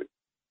to do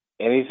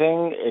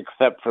anything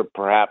except for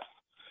perhaps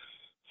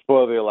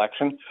spoil the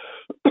election.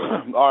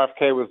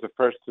 RFK was the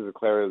first to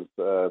declare his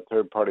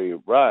third-party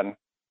run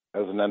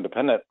as an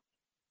independent.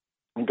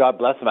 And God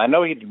bless him. I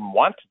know he didn't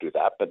want to do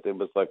that, but it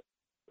was like,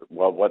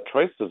 well, what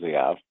choice does he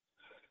have?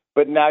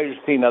 But now you're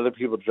seeing other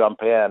people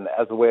jump in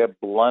as a way of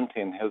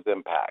blunting his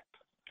impact.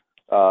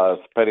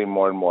 spreading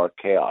more and more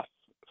chaos.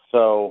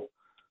 So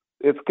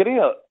it's getting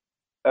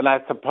and I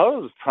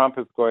suppose Trump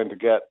is going to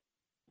get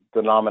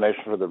the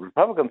nomination for the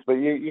Republicans, but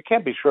you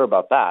can't be sure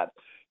about that.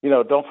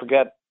 Don't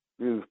forget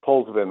these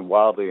polls have been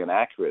wildly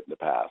inaccurate in the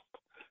past,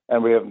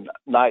 and we have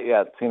not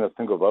yet seen a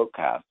single vote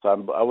cast.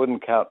 So I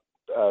wouldn't count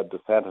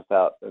DeSantis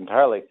out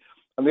entirely.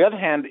 On the other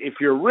hand, if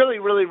you're really,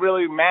 really,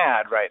 really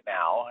mad right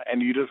now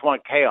and you just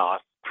want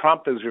chaos,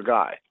 Trump is your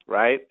guy,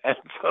 right? And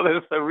so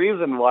there's a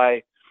reason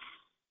why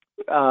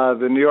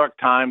the New York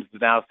Times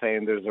is now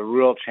saying there's a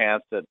real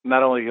chance that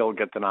not only he'll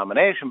get the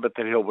nomination, but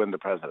that he'll win the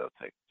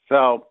presidency.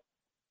 So,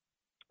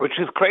 which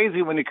is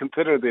crazy when you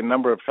consider the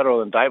number of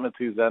federal indictments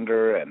he's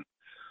under and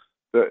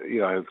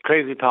his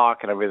crazy talk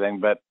and everything.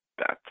 But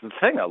that's the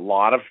thing. A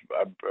lot of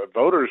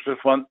voters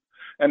just want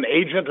an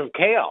agent of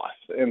chaos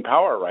in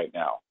power right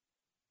now.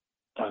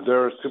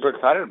 They're super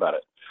excited about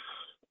it.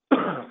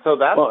 So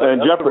that's a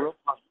real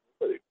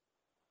possibility.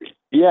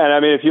 Yeah, and I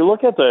mean, if you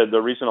look at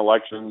the recent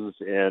elections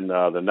in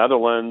the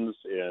Netherlands,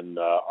 in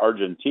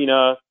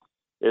Argentina,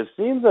 it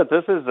seems that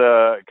this is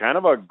a kind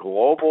of a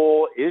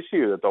global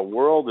issue, that the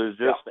world is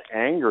just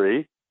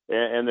angry,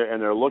 and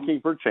they're looking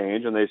for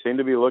change, and they seem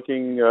to be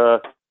looking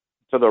to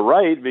the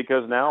right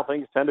because now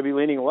things tend to be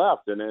leaning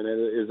left. And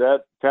is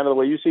that kind of the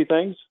way you see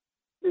things?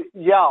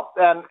 Yeah,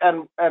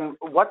 and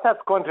what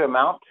that's going to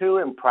amount to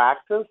in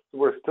practice,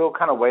 we're still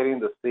kind of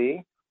waiting to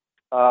see.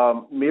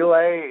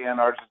 Milei in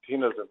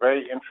Argentina is a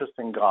very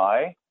interesting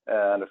guy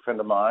and a friend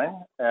of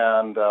mine,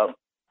 and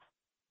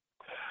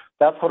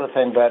that sort of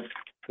thing. But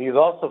he's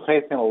also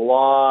facing a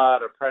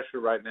lot of pressure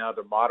right now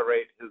to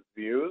moderate his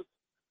views.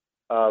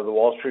 The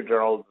Wall Street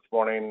Journal this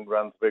morning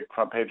runs a big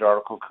front page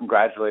article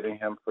congratulating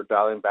him for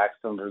dialing back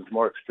some of his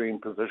more extreme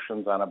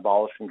positions on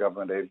abolishing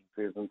government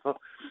agencies. And so,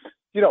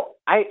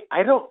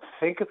 I don't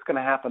think it's going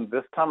to happen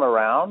this time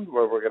around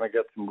where we're going to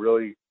get some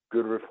really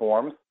good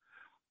reforms,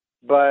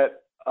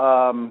 but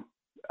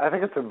I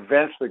think it's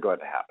eventually going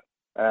to happen.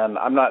 And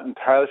I'm not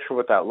entirely sure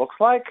what that looks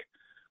like,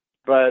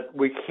 but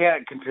we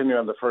can't continue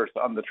on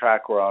the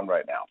track we're on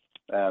right now.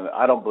 And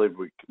I don't believe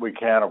we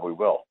can or we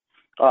will.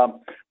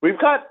 We've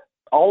got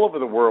all over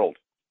the world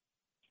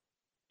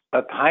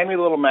a tiny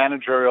little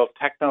managerial,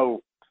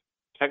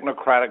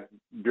 technocratic,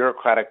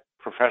 bureaucratic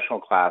professional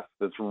class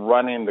that's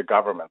running the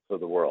governments of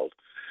the world.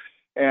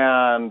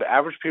 And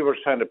average people are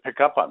trying to pick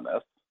up on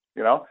this,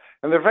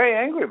 and they're very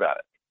angry about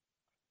it.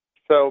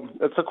 So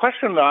it's a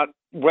question not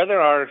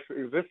whether our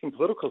existing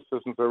political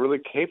systems are really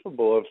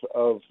capable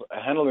of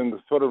handling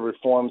the sort of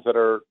reforms that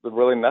are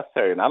really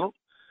necessary. And I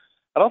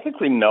don't think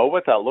we know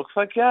what that looks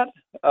like yet.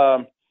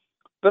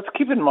 Let's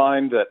keep in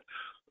mind that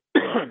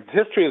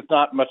history is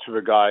not much of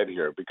a guide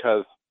here,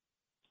 because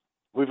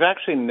we've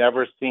actually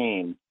never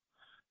seen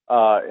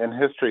in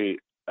history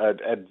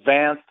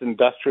advanced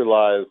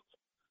industrialized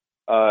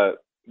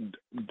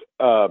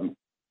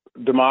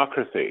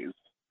democracies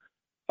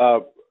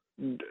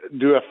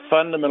do a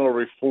fundamental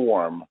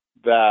reform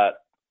that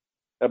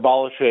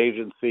abolishes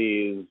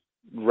agencies,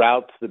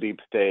 routes the deep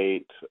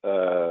state,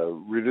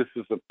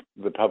 reduces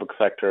the public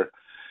sector,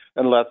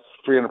 and lets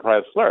free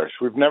enterprise flourish.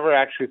 We've never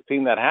actually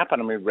seen that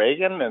happen. I mean,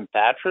 Reagan and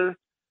Thatcher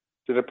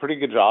did a pretty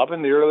good job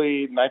in the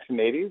early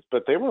 1980s,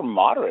 but they were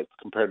moderates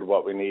compared to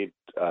what we need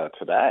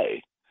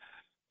today.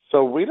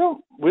 So we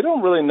don't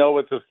really know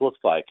what this looks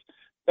like.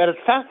 And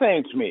it's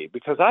fascinating to me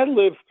because I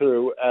lived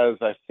through, as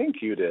I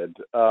think you did,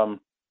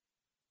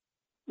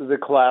 the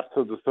collapse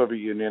of the Soviet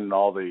Union and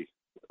all the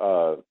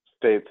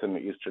states in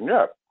Eastern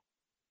Europe.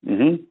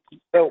 Mm-hmm.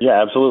 So,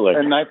 yeah, absolutely.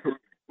 In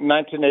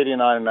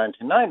 1989 and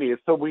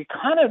 1990. So we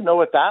kind of know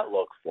what that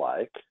looks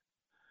like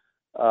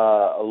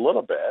a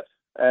little bit.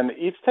 And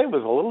each state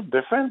was a little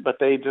different, but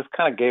they just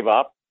kind of gave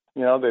up.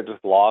 They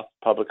just lost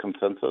public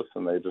consensus,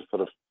 and they just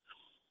sort of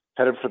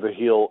headed for the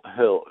hills,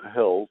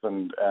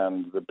 and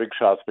the big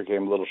shots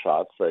became little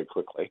shots very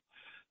quickly.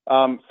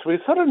 So we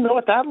sort of know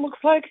what that looks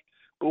like,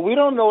 but we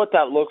don't know what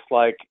that looks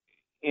like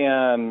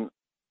in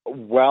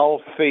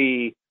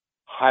wealthy,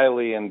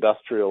 highly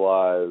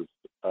industrialized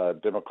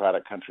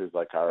democratic countries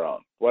like our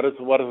own. What does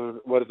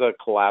a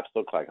collapse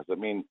look like? Does it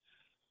mean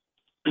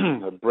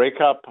a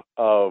breakup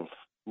of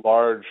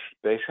large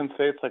nation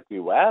states like the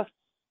U.S.?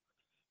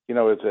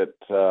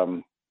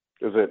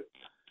 Is it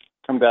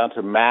come down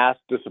to mass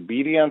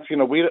disobedience?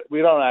 We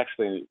don't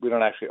actually,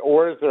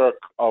 or is there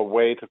a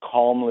way to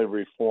calmly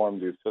reform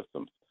these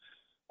systems?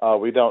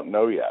 We don't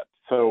know yet.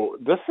 So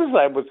this is,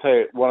 I would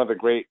say, one of the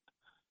great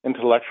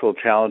intellectual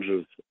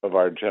challenges of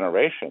our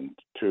generation,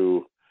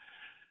 to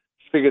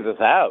figure this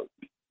out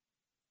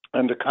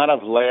and to kind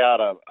of lay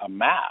out a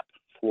map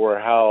for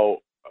how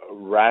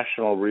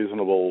rational,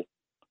 reasonable,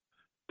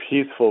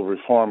 peaceful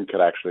reform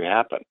could actually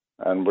happen.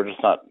 And we're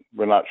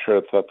not sure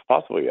if that's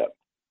possible yet.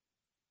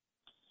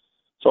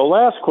 So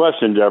last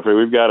question, Jeffrey.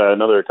 We've got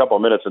another couple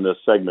of minutes in this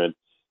segment.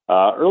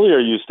 Earlier,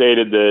 you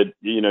stated that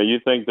you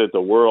think that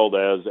the world,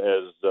 as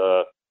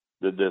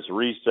this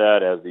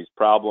reset, as these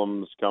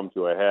problems come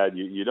to a head,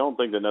 you don't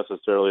think that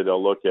necessarily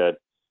they'll look at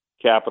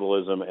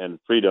capitalism and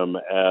freedom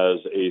as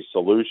a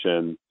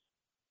solution.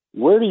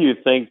 Where do you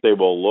think they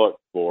will look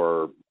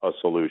for a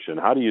solution?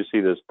 How do you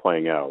see this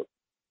playing out?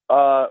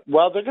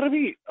 Well, there's going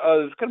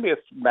to be a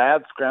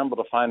mad scramble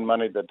to find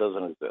money that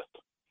doesn't exist.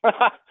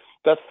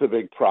 That's the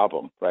big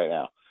problem right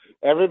now.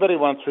 Everybody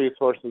wants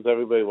resources,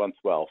 everybody wants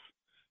wealth,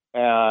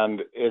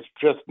 and it's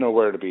just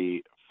nowhere to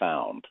be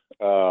found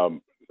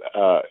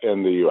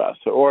in the U.S.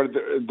 Or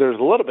there's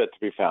a little bit to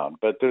be found,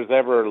 but there's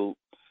ever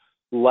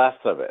less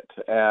of it,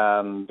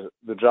 and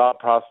the job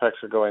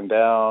prospects are going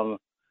down.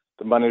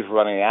 The money's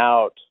running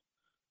out.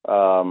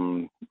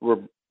 We're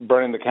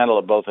burning the candle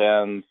at both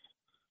ends.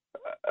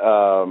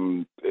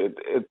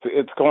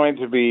 It's going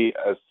to be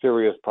a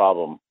serious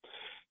problem.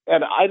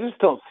 And I just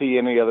don't see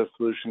any other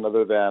solution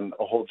other than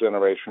a whole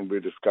generation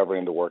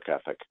rediscovering the work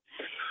ethic.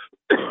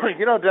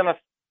 Dennis,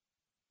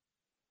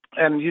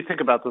 and you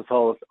think about this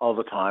all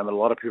the time, and a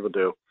lot of people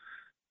do.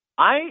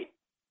 I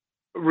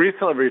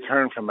recently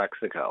returned from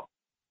Mexico,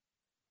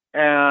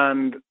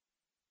 and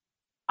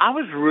I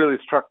was really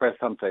struck by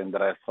something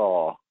that I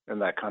saw in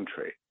that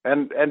country.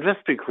 And just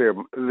to be clear,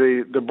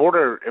 the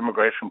border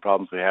immigration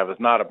problems we have is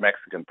not a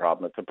Mexican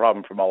problem. It's a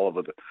problem from all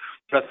over the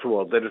rest of the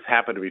world. They just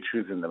happen to be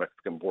choosing the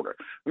Mexican border.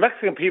 The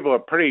Mexican people are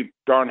pretty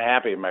darn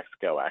happy in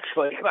Mexico,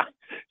 actually.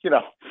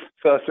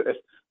 So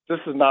this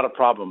is not a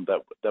problem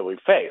that we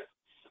face.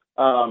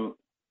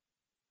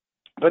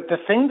 But the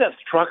thing that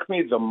struck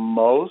me the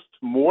most,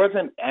 more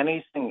than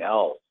anything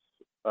else,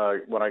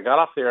 when I got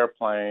off the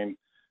airplane,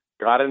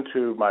 got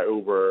into my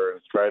Uber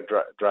and started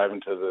driving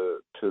to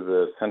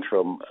the center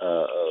of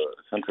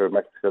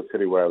Mexico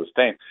City where I was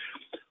staying,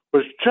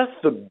 was just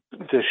the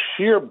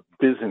sheer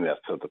busyness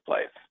of the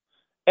place.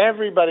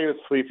 Everybody was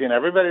sweeping,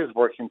 everybody was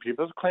working,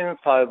 people was cleaning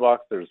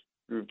sidewalks, there's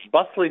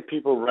bustling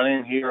people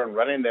running here and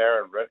running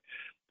there. There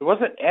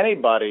wasn't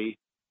anybody,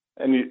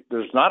 and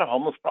there's not a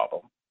homeless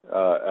problem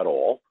at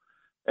all,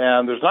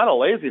 and there's not a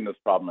laziness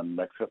problem in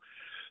Mexico.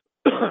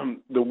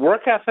 The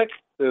work ethic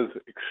is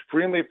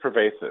extremely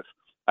pervasive.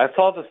 I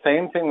saw the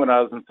same thing when I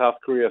was in South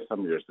Korea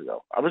some years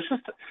ago.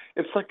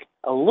 It's like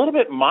a little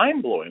bit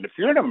mind-blowing. If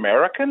you're an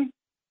American,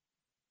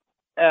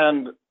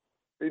 and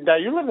now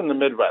you live in the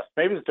Midwest,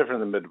 maybe it's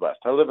different in the Midwest.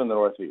 I live in the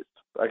Northeast.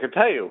 I can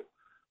tell you,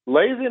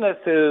 laziness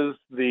is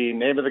the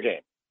name of the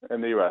game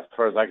in the U.S., as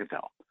far as I can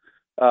tell.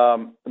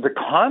 The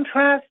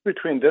contrast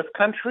between this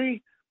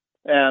country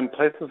and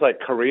places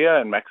like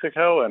Korea and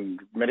Mexico and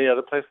many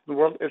other places in the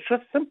world, it's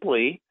just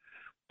simply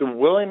the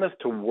willingness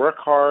to work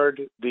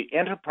hard, the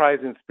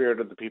enterprising spirit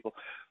of the people,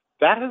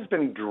 that has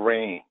been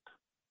drained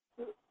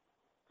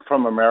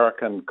from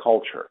American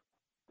culture.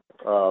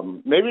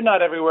 Maybe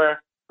not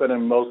everywhere, but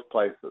in most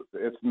places.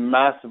 It's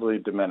massively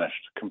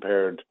diminished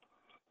compared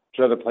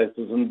to other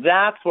places, and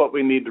that's what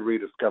we need to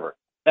rediscover.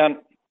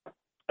 And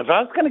if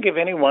I was going to give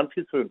any one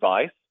piece of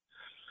advice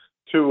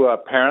to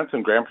parents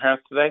and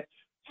grandparents today,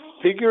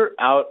 figure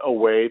out a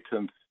way to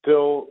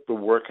instill the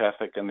work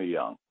ethic in the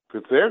young,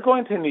 because they're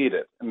going to need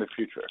it in the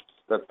future.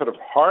 That sort of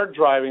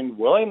hard-driving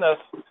willingness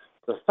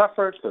to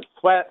suffer, to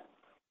sweat,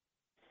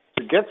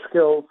 to get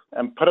skills,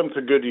 and put them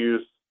to good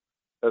use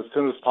as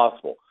soon as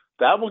possible.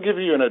 That will give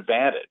you an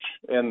advantage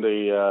in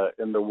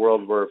the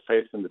world we're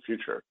facing in the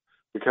future.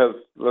 Because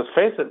let's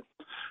face it,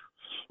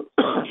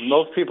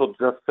 most people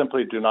just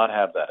simply do not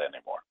have that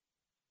anymore.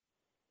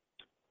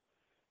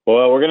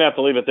 Well, we're going to have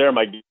to leave it there.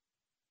 My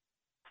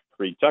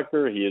Jeffrey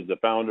Tucker, he is the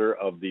founder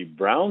of the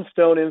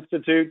Brownstone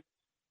Institute.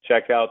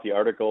 Check out the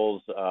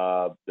articles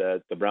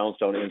that the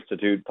Brownstone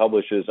Institute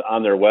publishes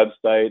on their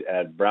website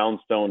at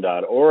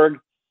brownstone.org.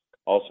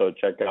 Also,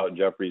 check out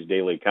Jeffrey's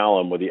daily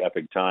column with the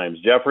Epoch Times.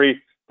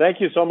 Jeffrey,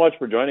 thank you so much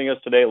for joining us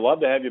today.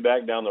 Love to have you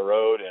back down the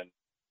road, and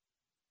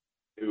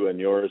you and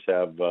yours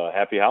have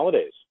happy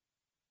holidays.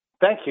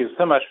 Thank you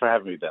so much for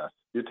having me, Dennis.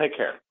 You take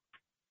care.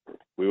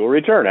 We will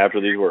return after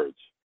these words.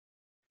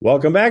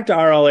 Welcome back to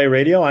RLA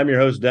Radio. I'm your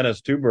host,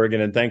 Dennis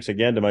Tubbergen, and thanks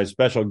again to my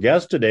special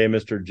guest today,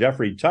 Mr.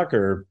 Jeffrey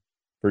Tucker,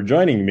 for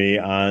joining me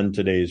on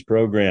today's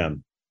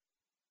program.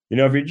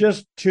 If you're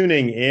just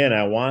tuning in,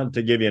 I want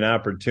to give you an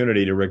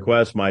opportunity to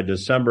request my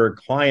December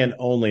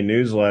client-only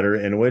newsletter,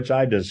 in which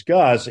I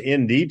discuss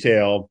in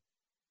detail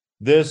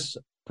this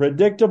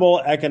predictable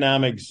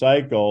economic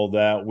cycle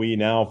that we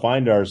now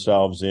find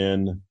ourselves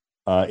in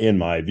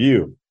my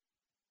view.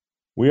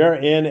 We are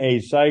in a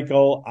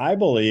cycle, I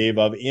believe,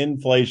 of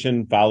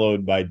inflation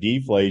followed by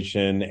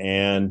deflation.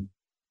 And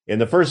in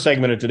the first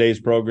segment of today's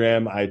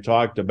program, I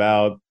talked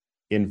about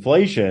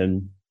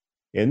inflation.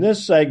 In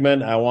this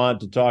segment, I want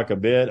to talk a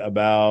bit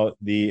about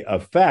the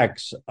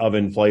effects of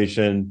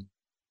inflation,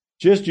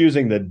 just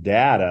using the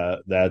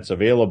data that's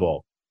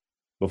available.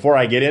 Before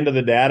I get into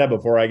the data,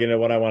 before I get into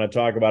what I want to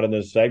talk about in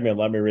this segment,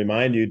 let me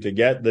remind you to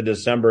get the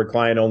December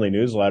client-only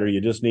newsletter,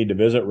 you just need to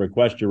visit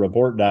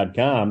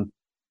requestyourreport.com.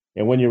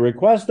 And when you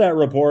request that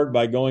report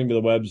by going to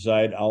the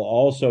website, I'll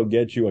also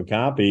get you a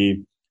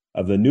copy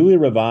of the newly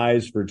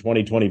revised for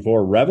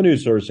 2024 revenue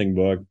sourcing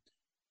book.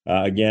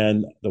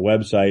 Again, the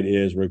website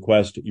is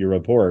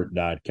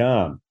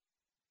requestyourreport.com.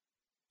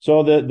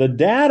 So the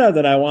data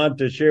that I want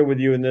to share with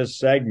you in this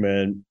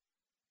segment,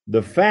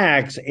 the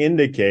facts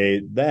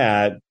indicate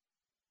that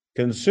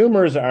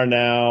consumers are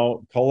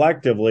now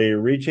collectively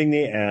reaching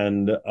the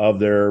end of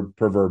their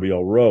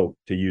proverbial rope,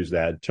 to use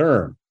that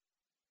term.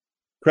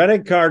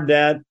 Credit card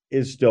debt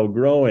is still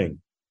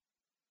growing.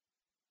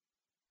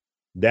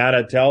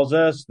 Data tells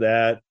us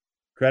that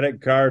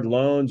credit card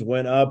loans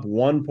went up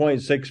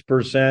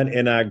 1.6%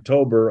 in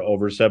October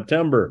over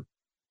September.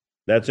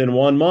 That's in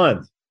 1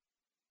 month.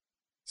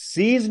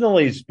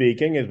 Seasonally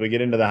speaking, as we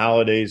get into the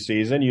holiday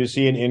season, you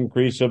see an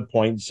increase of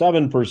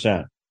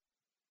 0.7%.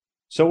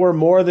 So we're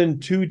more than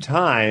 2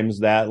 times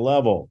that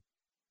level.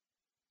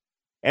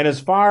 And as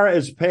far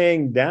as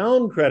paying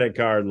down credit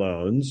card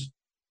loans,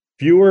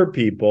 fewer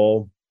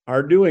people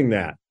are doing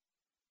that.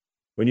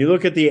 When you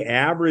look at the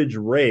average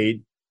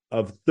rate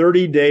of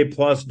 30-day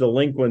plus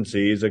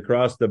delinquencies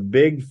across the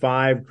big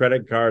 5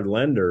 credit card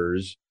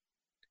lenders,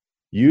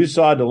 you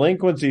saw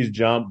delinquencies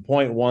jump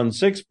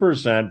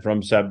 0.16%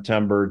 from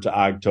September to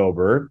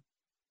October.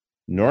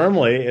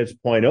 Normally, it's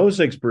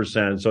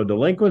 0.06%, so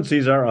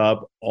delinquencies are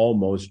up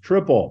almost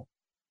triple.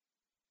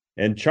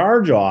 And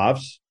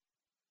charge-offs,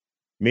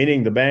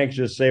 meaning the banks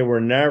just say we're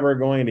never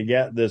going to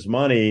get this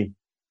money,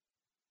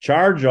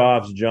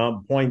 charge-offs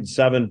jump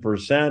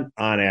 0.7%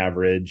 on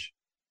average.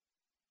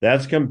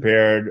 That's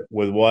compared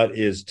with what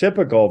is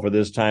typical for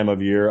this time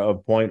of year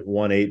of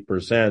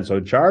 0.18%. So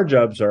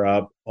charge-ups are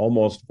up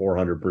almost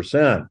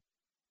 400%.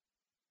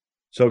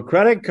 So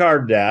credit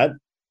card debt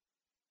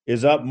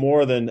is up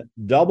more than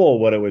double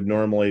what it would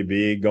normally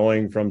be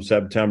going from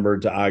September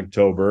to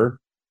October.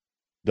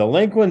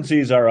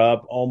 Delinquencies are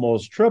up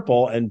almost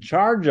triple, and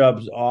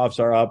charge-offs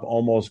are up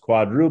almost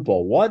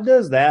quadruple. What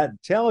does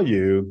that tell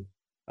you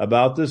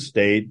about the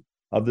state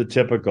of the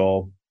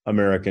typical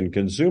American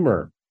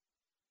consumer?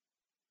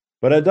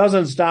 But it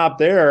doesn't stop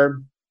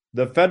there.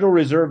 The Federal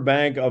Reserve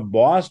Bank of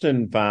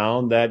Boston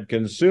found that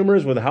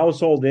consumers with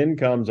household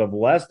incomes of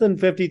less than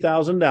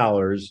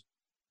 $50,000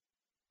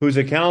 whose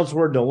accounts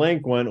were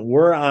delinquent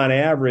were on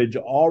average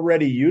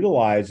already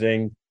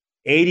utilizing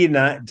 80 to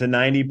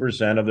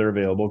 90% of their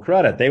available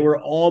credit. They were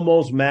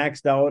almost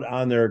maxed out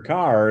on their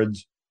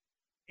cards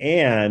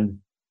and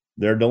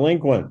they're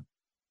delinquent.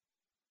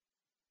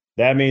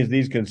 That means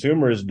these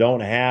consumers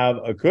don't have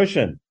a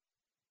cushion.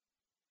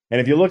 And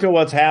if you look at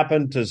what's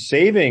happened to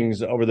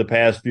savings over the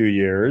past few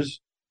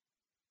years,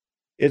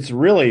 it's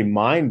really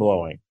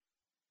mind-blowing.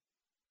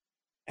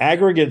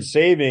 Aggregate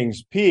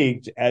savings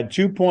peaked at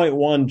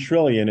 $2.1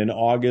 trillion in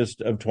August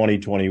of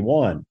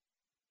 2021,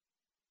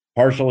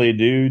 partially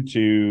due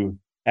to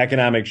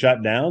economic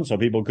shutdown, so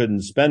people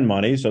couldn't spend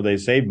money, so they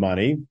saved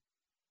money,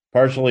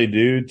 partially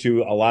due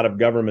to a lot of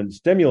government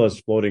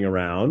stimulus floating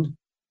around.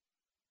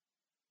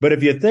 But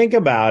if you think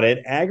about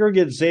it,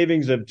 aggregate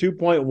savings of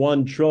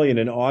 $2.1 trillion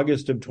in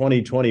August of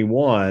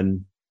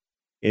 2021,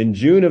 in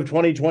June of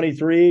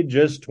 2023,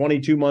 just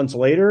 22 months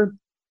later,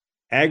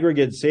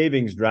 aggregate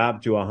savings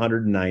dropped to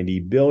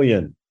 $190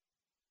 billion.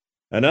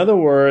 In other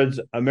words,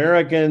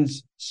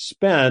 Americans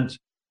spent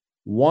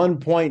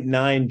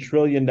 $1.9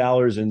 trillion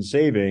in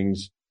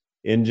savings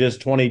in just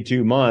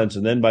 22 months.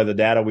 And then by the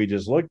data we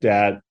just looked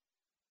at,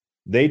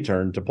 they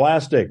turned to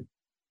plastic.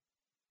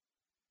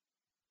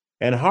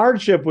 And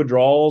hardship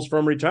withdrawals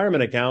from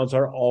retirement accounts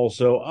are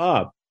also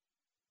up.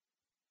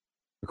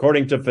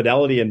 According to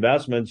Fidelity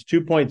Investments,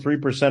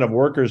 2.3% of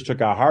workers took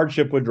a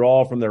hardship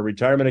withdrawal from their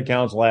retirement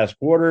accounts last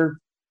quarter.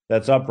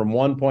 That's up from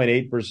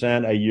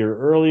 1.8% a year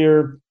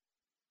earlier.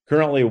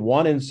 Currently,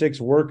 1 in 6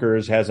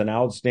 workers has an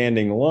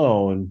outstanding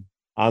loan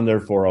on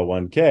their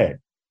 401k.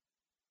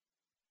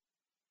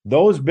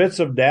 Those bits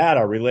of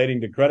data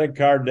relating to credit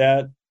card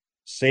debt,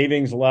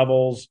 savings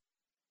levels,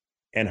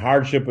 and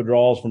hardship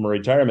withdrawals from a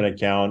retirement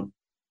account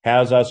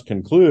has us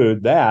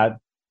conclude that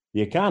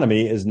the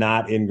economy is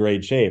not in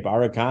great shape.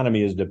 Our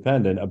economy is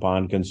dependent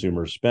upon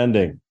consumer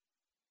spending.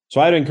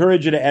 So I'd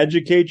encourage you to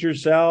educate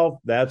yourself.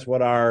 That's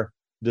what our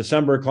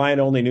December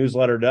client-only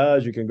newsletter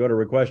does. You can go to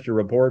Request Your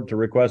Report to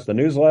request the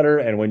newsletter.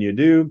 And when you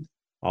do,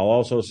 I'll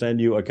also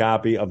send you a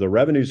copy of the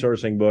revenue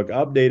sourcing book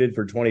updated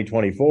for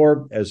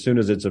 2024 as soon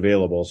as it's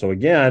available. So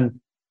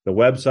again, the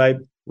website,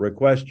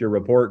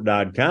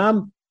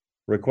 requestyourreport.com,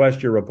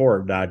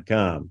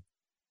 requestyourreport.com.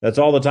 That's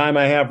all the time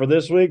I have for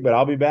this week, but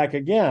I'll be back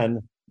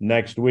again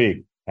next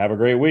week. Have a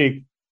great week.